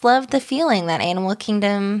still just love the feeling that Animal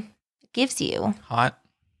Kingdom gives you. Hot.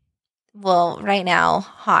 Well, right now,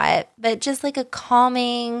 hot, but just like a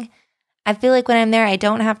calming. I feel like when I'm there, I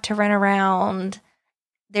don't have to run around.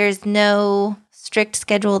 There's no strict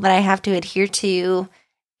schedule that I have to adhere to.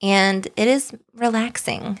 And it is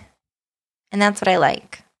relaxing. And that's what I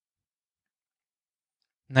like.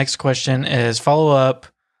 Next question is follow up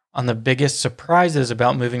on the biggest surprises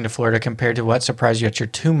about moving to Florida compared to what surprised you at your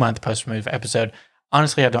 2-month post-move episode.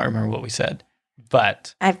 Honestly, I don't remember what we said,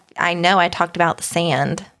 but I know I talked about the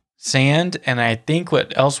sand. And I think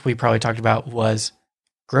what else we probably talked about was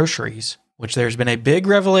groceries, which there's been a big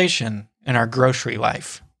revelation in our grocery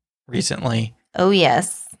life recently. Oh,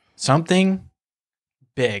 yes. Something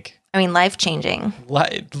big. I mean, life-changing.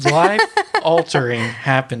 Life-altering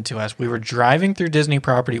happened to us. We were driving through Disney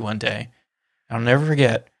property one day. I'll never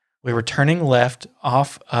forget. We were turning left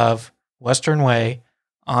off of Western Way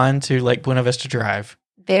onto Lake Buena Vista Drive.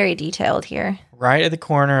 Very detailed here. Right at the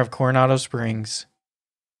corner of Coronado Springs.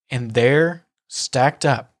 And there, stacked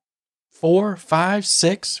up, 4, 5,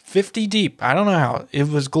 6, 50 deep. I don't know how. It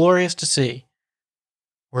was glorious to see.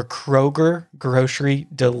 Were Kroger grocery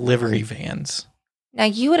delivery vans. Now,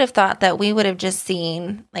 you would have thought that we would have just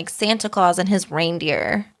seen like Santa Claus and his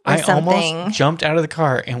reindeer or something. Almost jumped out of the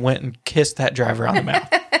car and went and kissed that driver on the mouth.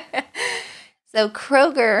 So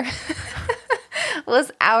Kroger was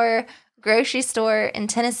our grocery store in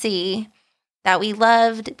Tennessee that we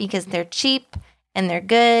loved because they're cheap and they're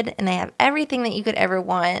good and they have everything that you could ever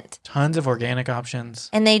want. Tons of organic options.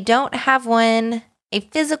 And they don't have a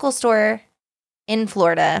physical store in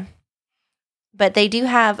Florida. But they do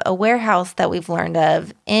have a warehouse that we've learned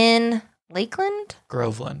of in Lakeland?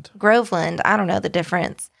 Groveland. I don't know the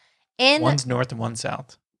difference. One's north and one's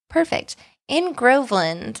south. Perfect. In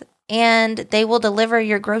Groveland, and they will deliver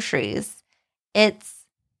your groceries. It's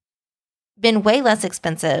been way less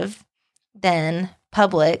expensive than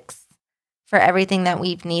Publix for everything that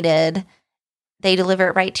we've needed. They deliver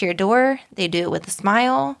it right to your door. They do it with a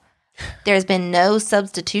smile. There's been no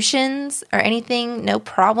substitutions or anything, no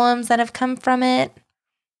problems that have come from it.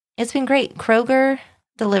 It's been great. Kroger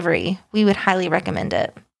delivery. We would highly recommend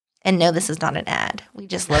it. And no, this is not an ad. We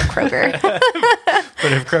just love Kroger.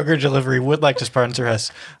 But if Kroger delivery would like to sponsor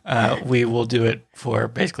us, we will do it for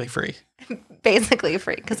basically free. Basically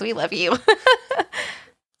free because we love you.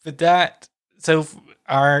 But so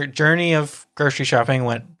our journey of grocery shopping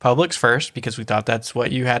went Publix first because we thought that's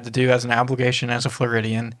what you had to do as an obligation as a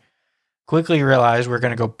Floridian. Quickly realized we're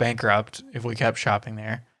going to go bankrupt if we kept shopping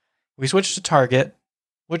there. We switched to Target,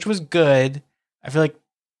 which was good. I feel like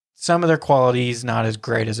some of their quality is not as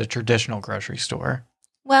great as a traditional grocery store.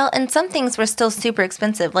 Well, and some things were still super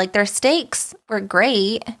expensive. Like their steaks were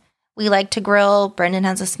great. We like to grill. Brendan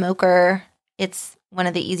has a smoker. It's one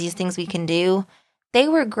of the easiest things we can do. They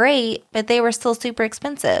were great, but they were still super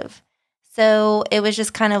expensive. So it was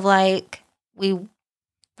just kind of like we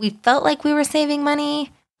felt like we were saving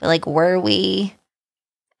money, but like, were we?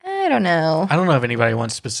 I don't know. I don't know if anybody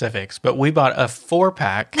wants specifics, but we bought a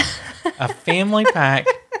 4-pack, a family pack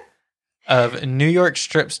of New York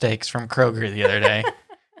strip steaks from Kroger the other day.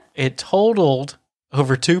 It totaled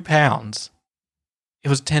over 2 pounds. It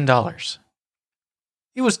was $10.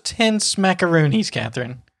 It was 10 smackaroonies,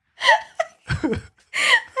 Catherine. I'm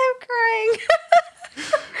crying.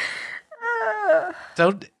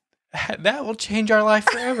 So that will change our life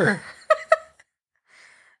forever.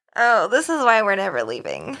 Oh, this is why we're never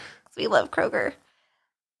leaving. 'Cause we love Kroger.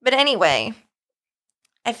 But anyway,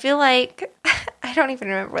 I feel like I don't even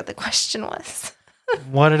remember what the question was.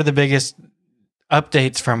 What are the biggest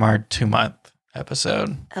updates from our 2-month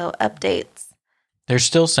episode? Oh, updates. There's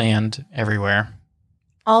still sand everywhere.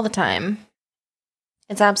 All the time.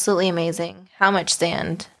 It's absolutely amazing how much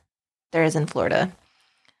sand there is in Florida.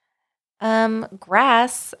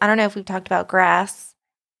 Grass. I don't know if we've talked about grass.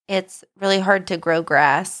 it's really hard to grow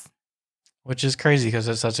grass. Which is crazy because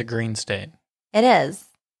it's such a green state. It is.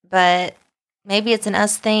 But maybe it's an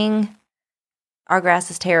us thing. Our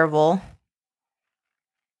grass is terrible.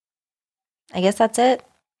 I guess that's it.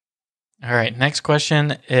 All right. Next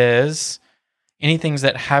question is any things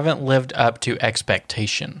that haven't lived up to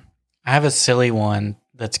expectation? I have a silly one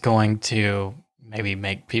that's going to maybe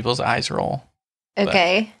make people's eyes roll.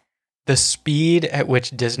 Okay. The speed at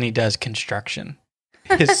which Disney does construction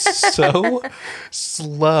is so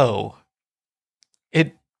slow.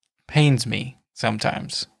 It pains me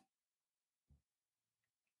sometimes.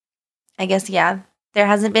 I guess, yeah. There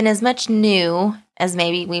hasn't been as much new as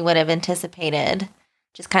maybe we would have anticipated.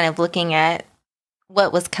 Just kind of looking at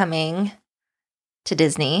what was coming to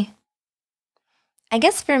Disney. I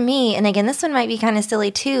guess for me, and again, this one might be kind of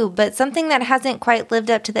silly too, but something that hasn't quite lived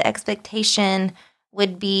up to the expectation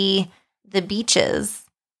would be the beaches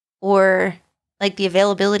or like the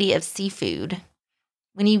availability of seafood.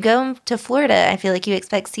 When you go to Florida, I feel like you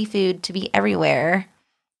expect seafood to be everywhere,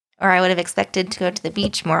 or I would have expected to go to the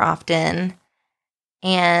beach more often.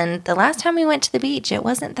 And the last time we went to the beach, it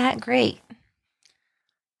wasn't that great.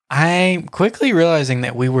 I'm quickly realizing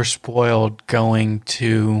that we were spoiled going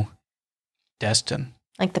to Destin.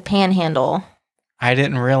 Like the Panhandle. I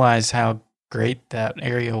didn't realize how great that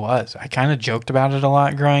area was. I kind of joked about it a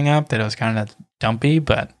lot growing up, that it was kind of dumpy,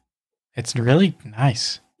 but it's really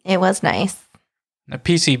nice. It was nice. The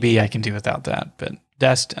PCB, I can do without that, but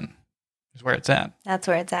Destin is where it's at. That's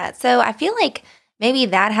where it's at. So I feel like maybe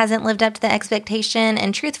that hasn't lived up to the expectation.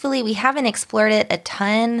 And truthfully, we haven't explored it a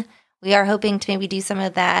ton. We are hoping to maybe do some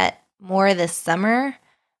of that more this summer.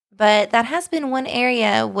 But that has been one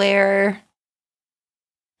area where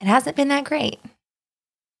it hasn't been that great.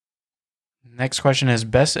 Next question is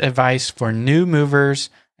best advice for new movers,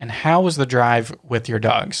 and how was the drive with your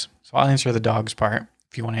dogs? So I'll answer the dogs part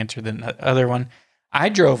if you want to answer the other one. I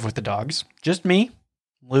drove with the dogs, just me,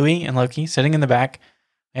 Louie, and Loki sitting in the back.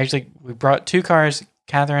 Actually, we brought 2 cars.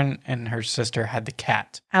 Catherine and her sister had the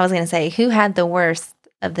cat. I was going to say, who had the worst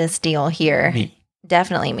of this deal here? Me.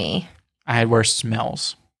 Definitely me. I had worse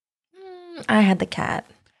smells. I had the cat.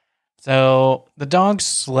 So the dogs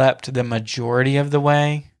slept the majority of the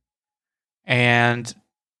way. And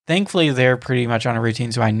thankfully, they're pretty much on a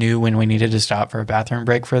routine. So I knew when we needed to stop for a bathroom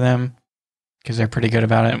break for them because they're pretty good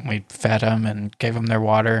about it. And we fed them and gave them their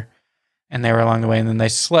water. And they were along the way. And then they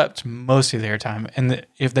slept most of their time. And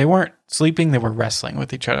if they weren't sleeping, they were wrestling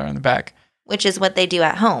with each other in the back. Which is what they do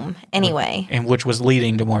at home anyway. And which was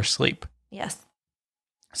leading to more sleep. Yes.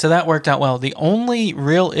 So that worked out well. The only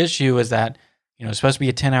real issue is that, it's supposed to be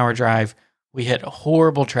a 10-hour drive. We hit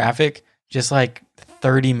horrible traffic just like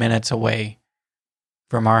 30 minutes away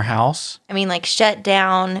from our house. I mean, like shut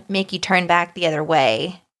down, make you turn back the other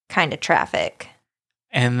way kind of traffic.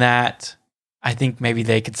 And that, I think maybe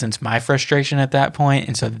they could sense my frustration at that point.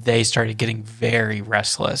 And so they started getting very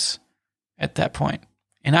restless at that point.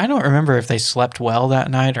 And I don't remember if they slept well that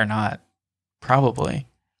night or not. Probably.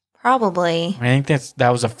 I think that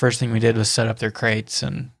was the first thing we did was set up their crates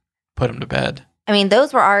and put them to bed. I mean,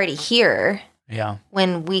 those were already here. Yeah.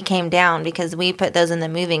 When we came down because we put those in the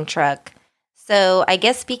moving truck. So I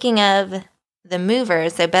guess speaking of the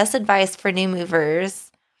movers, so best advice for new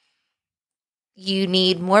movers, you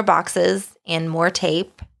need more boxes and more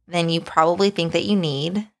tape than you probably think that you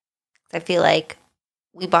need. I feel like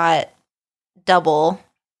we bought double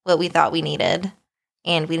what we thought we needed,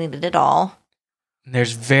 and we needed it all.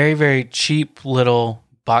 There's very, very cheap little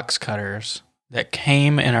box cutters that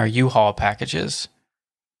came in our U-Haul packages.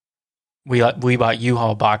 We bought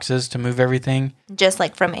U-Haul boxes to move everything. Just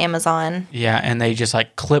like from Amazon. Yeah, and they just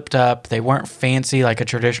like clipped up. They weren't fancy like a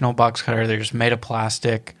traditional box cutter. They're just made of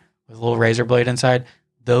plastic with a little razor blade inside.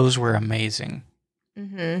 Those were amazing.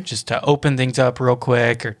 Mm-hmm. Just to open things up real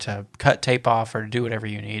quick or to cut tape off or do whatever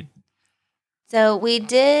you need. So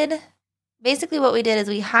basically what we did is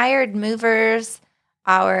we hired movers,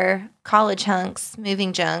 our college hunks,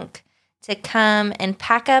 moving junk, to come and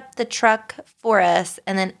pack up the truck for us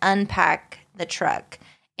and then unpack the truck.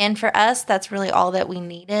 And for us, that's really all that we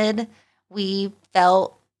needed. We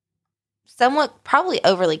felt somewhat probably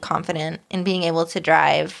overly confident in being able to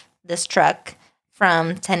drive this truck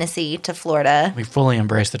from Tennessee to Florida. We fully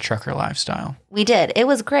embraced the trucker lifestyle. We did. It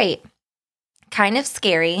was great. Kind of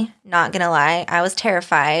scary, not going to lie. I was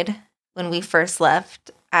terrified when we first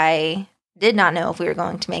left. I did not know if we were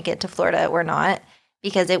going to make it to Florida or not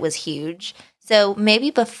because it was huge. So maybe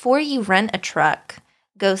before you rent a truck,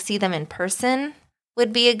 go see them in person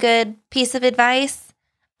would be a good piece of advice.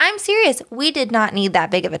 I'm serious. We did not need that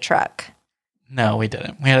big of a truck. No, we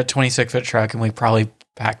didn't. We had a 26-foot truck and we probably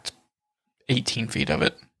packed 18 feet of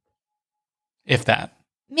it. if that.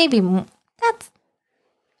 Maybe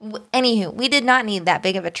anywho, we did not need that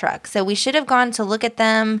big of a truck. So we should have gone to look at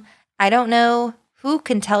them. I don't know who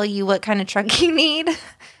can tell you what kind of truck you need.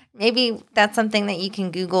 Maybe that's something that you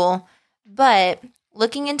can Google. But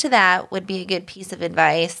looking into that would be a good piece of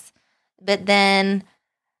advice. But then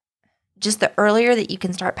just the earlier that you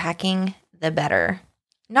can start packing, the better.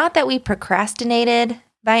 Not that we procrastinated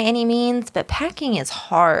by any means, but packing is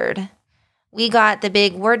hard. We got the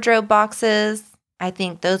big wardrobe boxes. I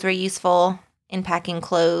think those were useful in packing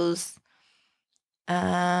clothes.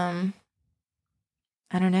 I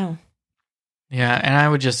don't know. Yeah, and I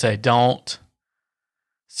would just say don't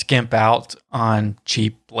skimp out on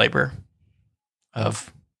cheap labor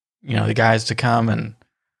of, the guys to come and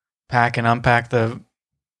pack and unpack the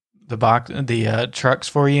trucks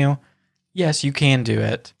for you. Yes, you can do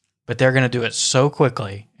it, but they're going to do it so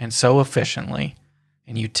quickly and so efficiently,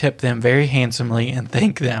 and you tip them very handsomely and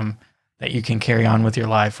thank them that you can carry on with your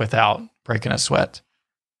life without breaking a sweat,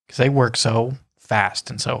 because they work so fast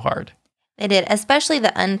and so hard. They did, especially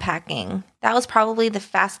the unpacking. That was probably the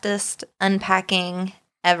fastest unpacking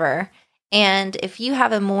ever. And if you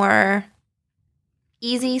have a more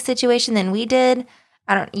easy situation than we did,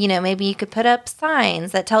 maybe you could put up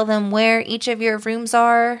signs that tell them where each of your rooms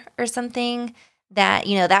are or something that,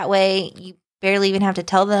 that way you barely even have to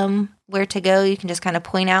tell them where to go. You can just kind of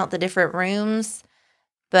point out the different rooms.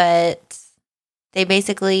 But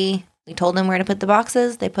we told them where to put the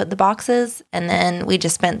boxes. They put the boxes, and then we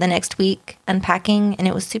just spent the next week unpacking, and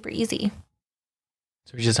it was super easy.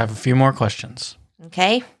 So we just have a few more questions.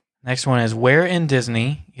 Okay. Next one is, where in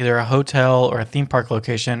Disney, either a hotel or a theme park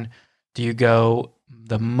location, do you go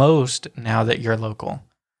the most now that you're local?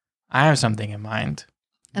 I have something in mind.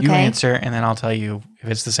 Okay. You answer, and then I'll tell you if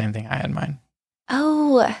it's the same thing I had in mind.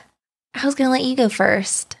 Oh, I was going to let you go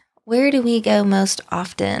first. Where do we go most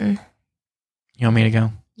often? You want me to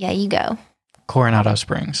go? Yeah, you go. Coronado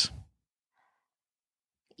Springs.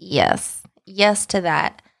 Yes. Yes to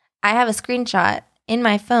that. I have a screenshot in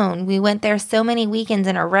my phone. We went there so many weekends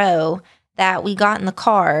in a row that we got in the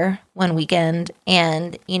car one weekend,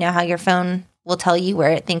 and you know how your phone will tell you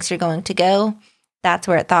where it thinks you're going to go? That's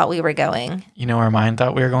where it thought we were going. You know where mine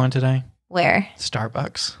thought we were going today? Where?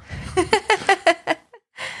 Starbucks.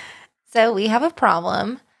 So we have a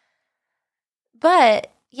problem.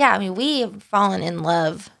 But yeah, we've fallen in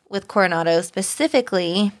love with Coronado,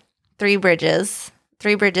 specifically Three Bridges.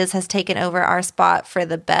 Three Bridges has taken over our spot for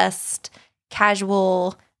the best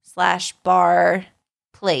casual/bar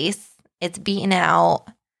place. It's beaten out.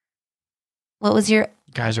 What was your?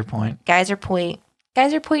 Geyser Point. Geyser Point.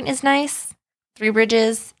 Geyser Point is nice. Three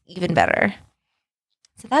Bridges, even better.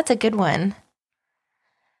 So that's a good one.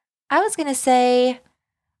 I was going to say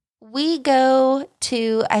we go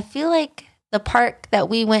to, I feel like the park that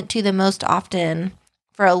we went to the most often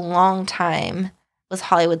for a long time was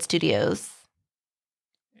Hollywood Studios.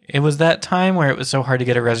 It was that time where it was so hard to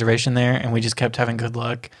get a reservation there, and we just kept having good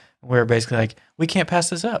luck. We were basically like, we can't pass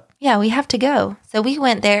this up. Yeah, we have to go. So we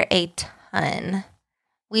went there a ton.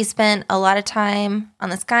 We spent a lot of time on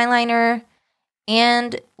the Skyliner,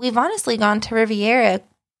 and we've honestly gone to Riviera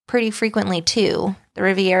pretty frequently too, the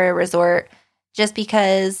Riviera Resort, just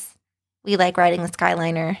because we like riding the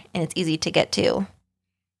Skyliner and it's easy to get to.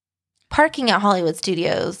 Parking at Hollywood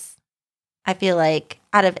Studios, I feel like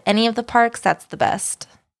out of any of the parks, that's the best.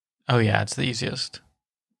 Oh yeah, it's the easiest.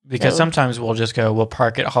 Because sometimes we'll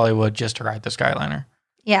park at Hollywood just to ride the Skyliner.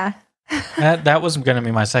 Yeah. that was going to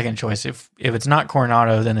be my second choice. If it's not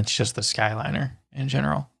Coronado, then it's just the Skyliner in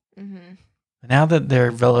general. Mm-hmm. Now that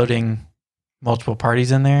they're loading multiple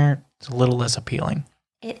parties in there, it's a little less appealing.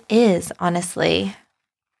 It is, honestly.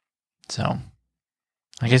 So,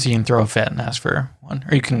 I guess you can throw a fit and ask for one.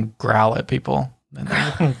 Or you can growl at people and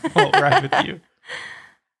they will ride with you.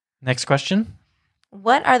 Next question.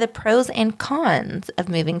 What are the pros and cons of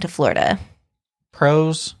moving to Florida?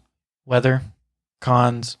 Pros, weather.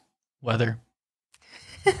 Cons, weather.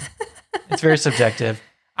 It's very subjective.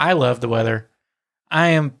 I love the weather.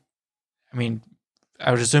 I would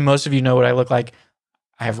assume most of you know what I look like.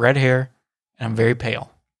 I have red hair and I'm very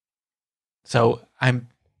pale. So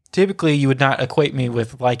typically you would not equate me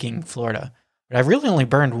with liking Florida, but I've really only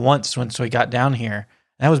burned once we got down here.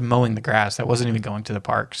 And that was mowing the grass. That wasn't even going to the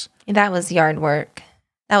parks. That was yard work.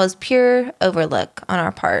 That was pure overlook on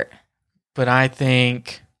our part. But I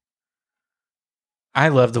think I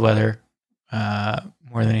love the weather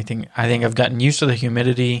more than anything. I think I've gotten used to the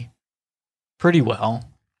humidity pretty well.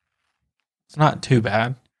 It's not too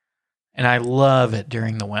bad. And I love it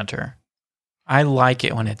during the winter. I like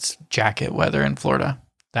it when it's jacket weather in Florida.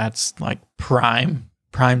 That's like prime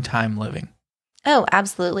time living. Oh,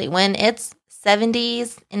 absolutely. When it's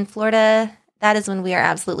 70s in Florida, that is when we are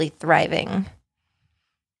absolutely thriving.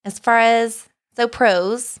 As far as,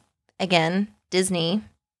 pros, again, Disney,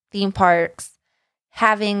 theme parks,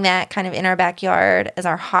 having that kind of in our backyard as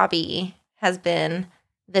our hobby has been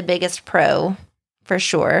the biggest pro for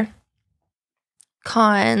sure.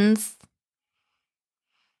 Cons.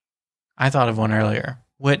 I thought of one earlier,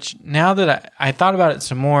 which now that I thought about it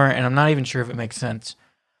some more, and I'm not even sure if it makes sense,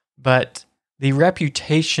 but the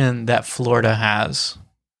reputation that Florida has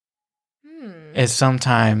is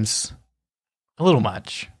sometimes a little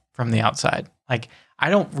much from the outside. Like,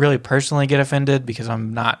 I don't really personally get offended because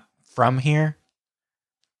I'm not from here.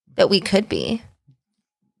 But we could be.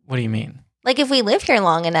 What do you mean? Like, if we live here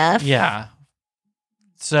long enough. Yeah.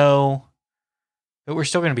 So, but we're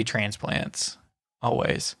still going to be transplants,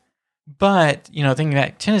 always. But, thinking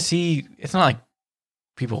that Tennessee, it's not like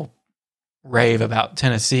people rave about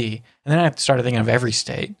Tennessee. And then I started thinking of every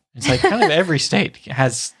state. It's like kind of every state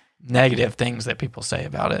has negative things that people say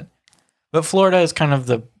about it. But Florida is kind of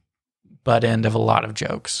the butt end of a lot of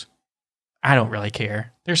jokes. I don't really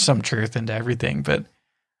care. There's some truth into everything, but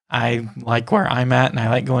I like where I'm at and I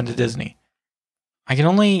like going to Disney. I can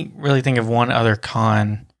only really think of one other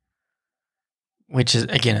con, which is,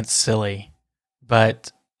 again, it's silly.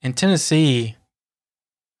 But in Tennessee,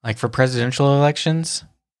 like for presidential elections,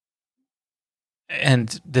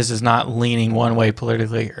 and this is not leaning one way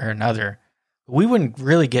politically or another, we wouldn't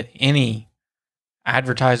really get any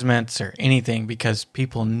advertisements or anything because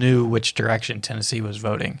people knew which direction Tennessee was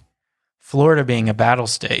voting. Florida being a battle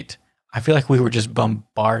state, I feel like we were just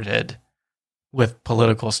bombarded with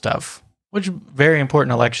political stuff, which very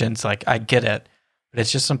important elections, like I get it, but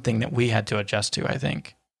it's just something that we had to adjust to, I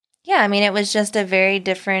think. Yeah, I mean, it was just a very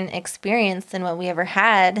different experience than what we ever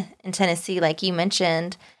had in Tennessee, like you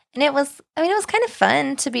mentioned. And it was kind of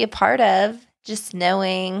fun to be a part of, just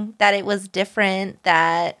knowing that it was different,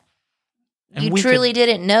 that you truly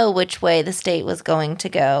didn't know which way the state was going to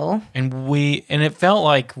go. And it felt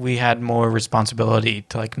like we had more responsibility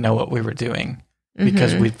to like know what we were doing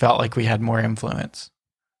because we felt like we had more influence.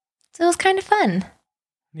 So it was kind of fun.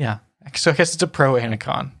 Yeah. So I guess it's a pro and a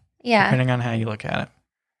con. Yeah. Depending on how you look at it.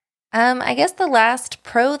 I guess the last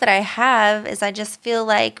pro that I have is I just feel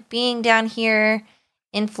like being down here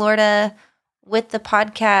in Florida with the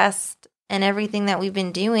podcast and everything that we've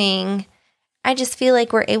been doing, I just feel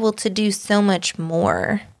like we're able to do so much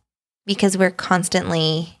more because we're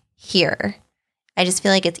constantly here. I just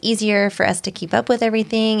feel like it's easier for us to keep up with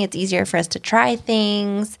everything. It's easier for us to try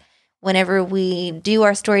things. Whenever we do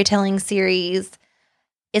our storytelling series,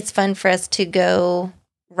 it's fun for us to go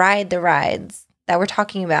ride the rides that we're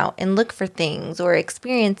talking about and look for things or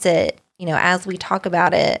experience it, as we talk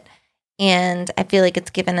about it. And I feel like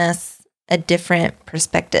it's given us a different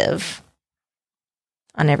perspective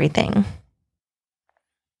on everything.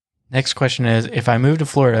 Next question is, if I move to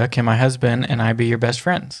Florida, can my husband and I be your best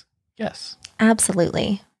friends? Yes.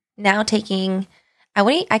 Absolutely. Now taking, I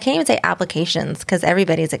can't even say applications because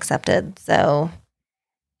everybody's accepted. So,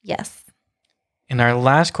 yes. And our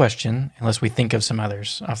last question, unless we think of some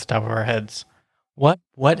others off the top of our heads,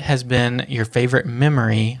 what has been your favorite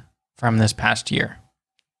memory from this past year?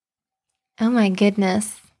 Oh my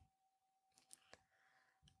goodness.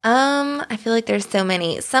 I feel like there's so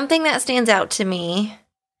many. Something that stands out to me,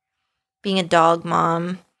 being a dog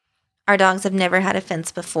mom, our dogs have never had a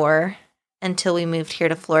fence before until we moved here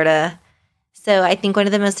to Florida. So I think one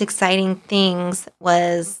of the most exciting things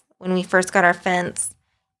was when we first got our fence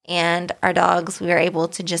and our dogs, we were able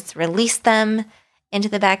to just release them into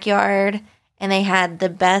the backyard, and they had the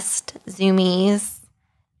best zoomies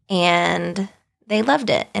and they loved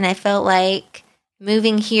it. And I felt like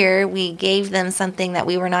moving here, we gave them something that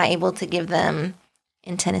we were not able to give them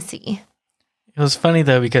in Tennessee. It was funny,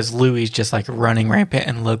 though, because Louie's just like running rampant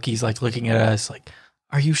and Loki's like looking at us like,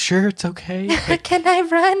 are you sure it's okay? Like, can I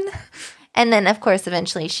run? And then, of course,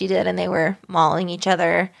 eventually she did, and they were mauling each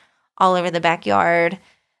other all over the backyard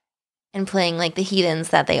and playing like the heathens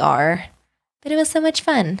that they are. But it was so much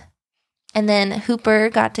fun. And then Hooper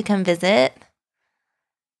got to come visit.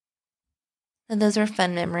 So those were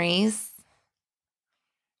fun memories.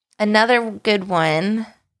 Another good one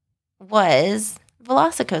was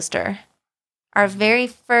Velocicoaster. Our very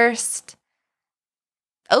first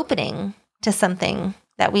opening to something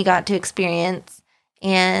that we got to experience.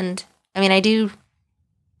 And I do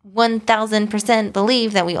 1000%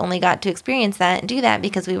 believe that we only got to experience that and do that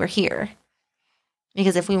because we were here.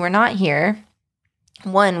 Because if we were not here,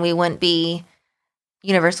 one, we wouldn't be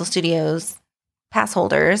Universal Studios pass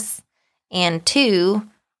holders. And two,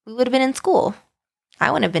 we would have been in school. I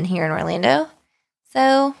wouldn't have been here in Orlando.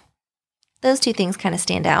 So those two things kind of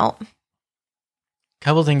stand out.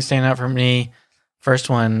 couple things stand out for me. First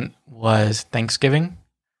one was Thanksgiving.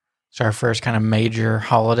 It's our first kind of major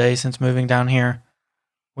holiday since moving down here.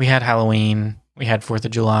 We had Halloween. We had 4th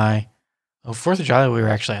of July. Oh, 4th of July, we were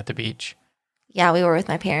actually at the beach. Yeah, we were with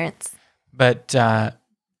my parents. But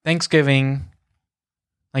Thanksgiving,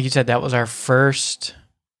 like you said, that was our first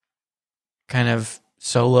kind of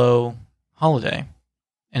solo holiday.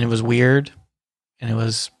 And it was weird, and it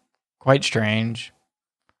was quite strange.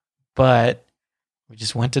 But we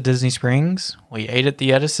just went to Disney Springs. We ate at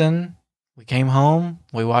the Edison. We came home.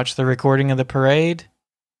 We watched the recording of the parade.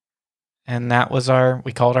 And that was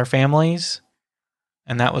we called our families.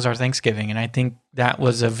 And that was our Thanksgiving. And I think that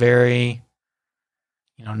was a very,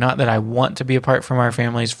 not that I want to be apart from our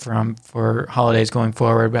families for holidays going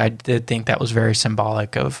forward, but I did think that was very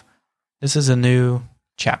symbolic of this is a new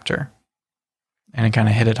chapter. And it kind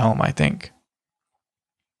of hit it home, I think.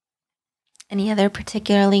 Any other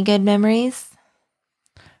particularly good memories?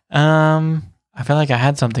 I feel like I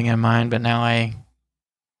had something in mind, but now I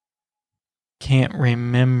can't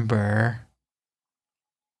remember.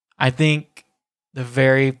 I think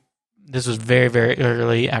this was very, very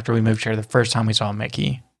early after we moved here. The first time we saw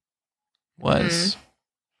Mickey was...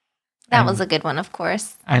 That was a good one, of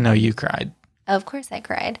course. I know you cried. Of course I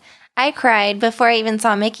cried. I cried before I even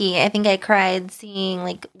saw Mickey. I think I cried seeing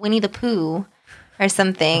like Winnie the Pooh or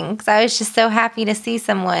something. Because I was just so happy to see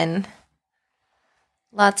someone.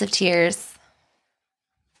 Lots of tears.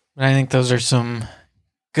 But I think those are some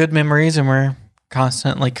good memories, and we're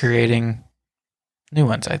constantly creating new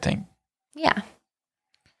ones, I think. Yeah.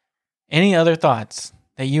 Any other thoughts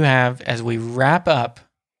that you have as we wrap up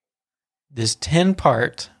this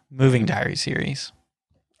 10-part Moving Diary series?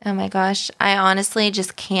 Oh my gosh. I honestly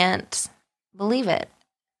just can't believe it.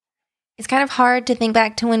 It's kind of hard to think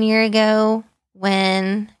back to 1 year ago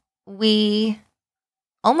when we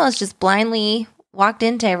almost just blindly walked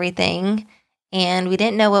into everything and we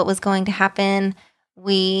didn't know what was going to happen.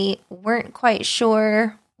 We weren't quite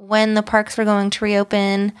sure when the parks were going to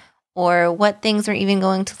reopen or what things were even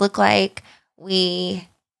going to look like. We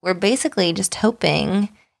were basically just hoping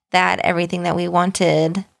that everything that we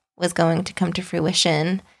wanted was going to come to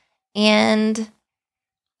fruition. And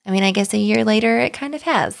I mean, I guess a year later, it kind of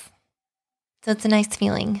has. So it's a nice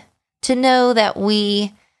feeling to know that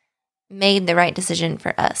we made the right decision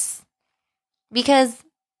for us. Because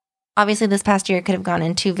obviously this past year could have gone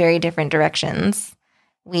in two very different directions.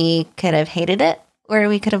 We could have hated it or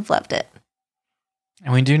we could have loved it.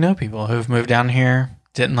 And we do know people who've moved down here,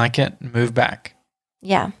 didn't like it, and moved back.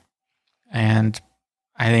 Yeah. And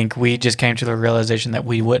I think we just came to the realization that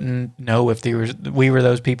we wouldn't know if we were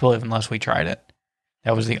those people unless we tried it.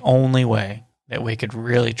 That was the only way that we could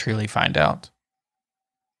really, truly find out.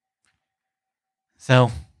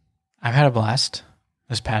 So, I've had a blast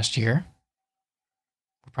this past year.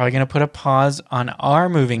 We're probably going to put a pause on our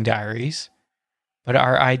moving diaries, but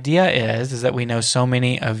our idea is that we know so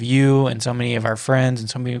many of you and so many of our friends and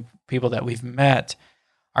so many people that we've met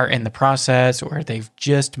are in the process or they've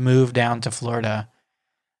just moved down to Florida.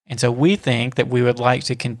 And so we think that we would like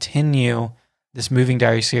to continue this Moving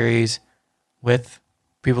Diary series with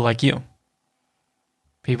people like you.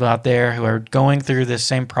 People out there who are going through this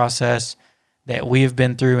same process that we have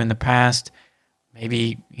been through in the past.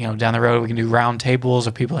 Maybe, down the road we can do round tables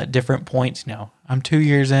of people at different points. I'm 2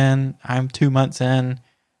 years in, I'm 2 months in,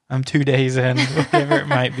 I'm 2 days in, whatever it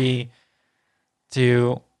might be,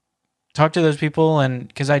 to talk to those people. And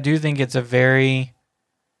because I do think it's a very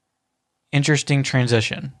interesting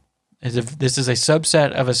transition. This is a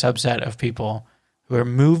subset of people who are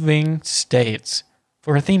moving states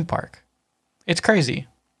for a theme park. It's crazy.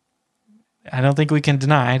 I don't think we can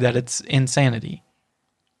deny that it's insanity.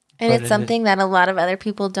 And it's something that a lot of other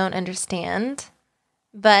people don't understand.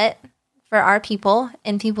 But for our people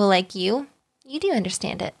and people like you, you do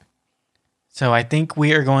understand it. So I think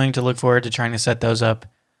we are going to look forward to trying to set those up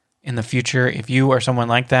in the future. If you are someone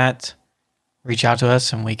like that, reach out to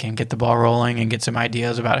us and we can get the ball rolling and get some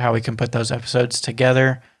ideas about how we can put those episodes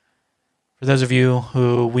together. For those of you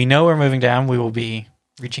who we know are moving down, we will be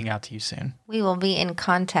reaching out to you soon. We will be in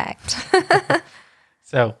contact.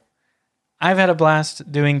 So, I've had a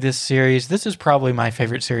blast doing this series. This is probably my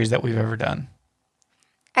favorite series that we've ever done.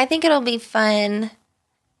 I think it'll be fun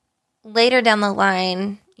later down the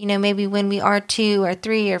line, maybe when we are 2 or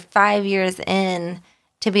 3 or 5 years in,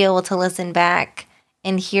 to be able to listen back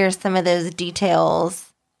and hear some of those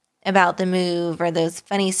details about the move or those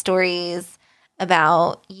funny stories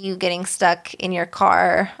about you getting stuck in your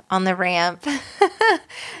car on the ramp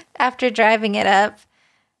after driving it up,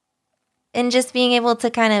 and just being able to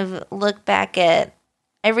kind of look back at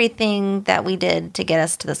everything that we did to get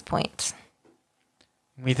us to this point.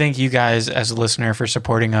 We thank you guys as a listener for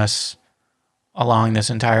supporting us along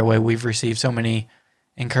this entire way. We've received so many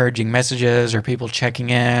encouraging messages or people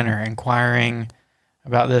checking in or inquiring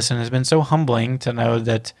about this, and it's been so humbling to know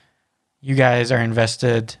that you guys are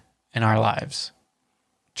invested in our lives.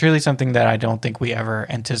 Truly something that I don't think we ever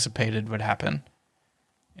anticipated would happen.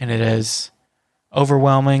 And it is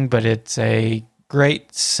overwhelming, but it's a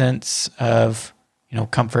great sense of,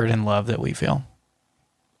 comfort and love that we feel.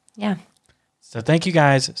 Yeah. So thank you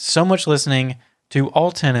guys so much listening to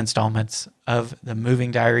all 10 installments of the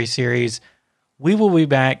Moving Diary series. We will be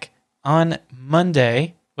back on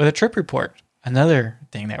Monday with a trip report, another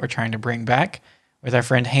thing that we're trying to bring back with our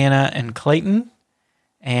friend Hannah and Clayton.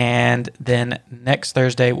 And then next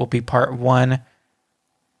Thursday will be part 1.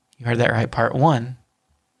 You heard that right, part 1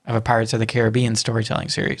 of a Pirates of the Caribbean storytelling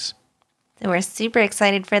series. So we're super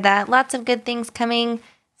excited for that. Lots of good things coming.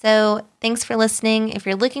 So thanks for listening. If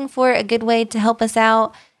you're looking for a good way to help us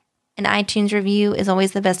out, an iTunes review is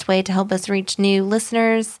always the best way to help us reach new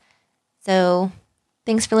listeners. So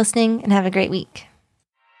thanks for listening and have a great week.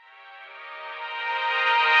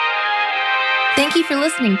 Thank you for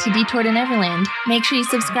listening to Detour to Neverland. Make sure you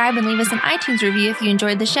subscribe and leave us an iTunes review if you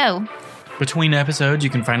enjoyed the show. Between episodes, you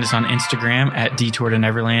can find us on Instagram at Detour to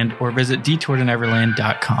Neverland or visit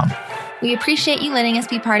detourtoneverland.com. We appreciate you letting us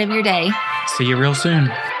be part of your day. See you real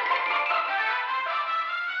soon.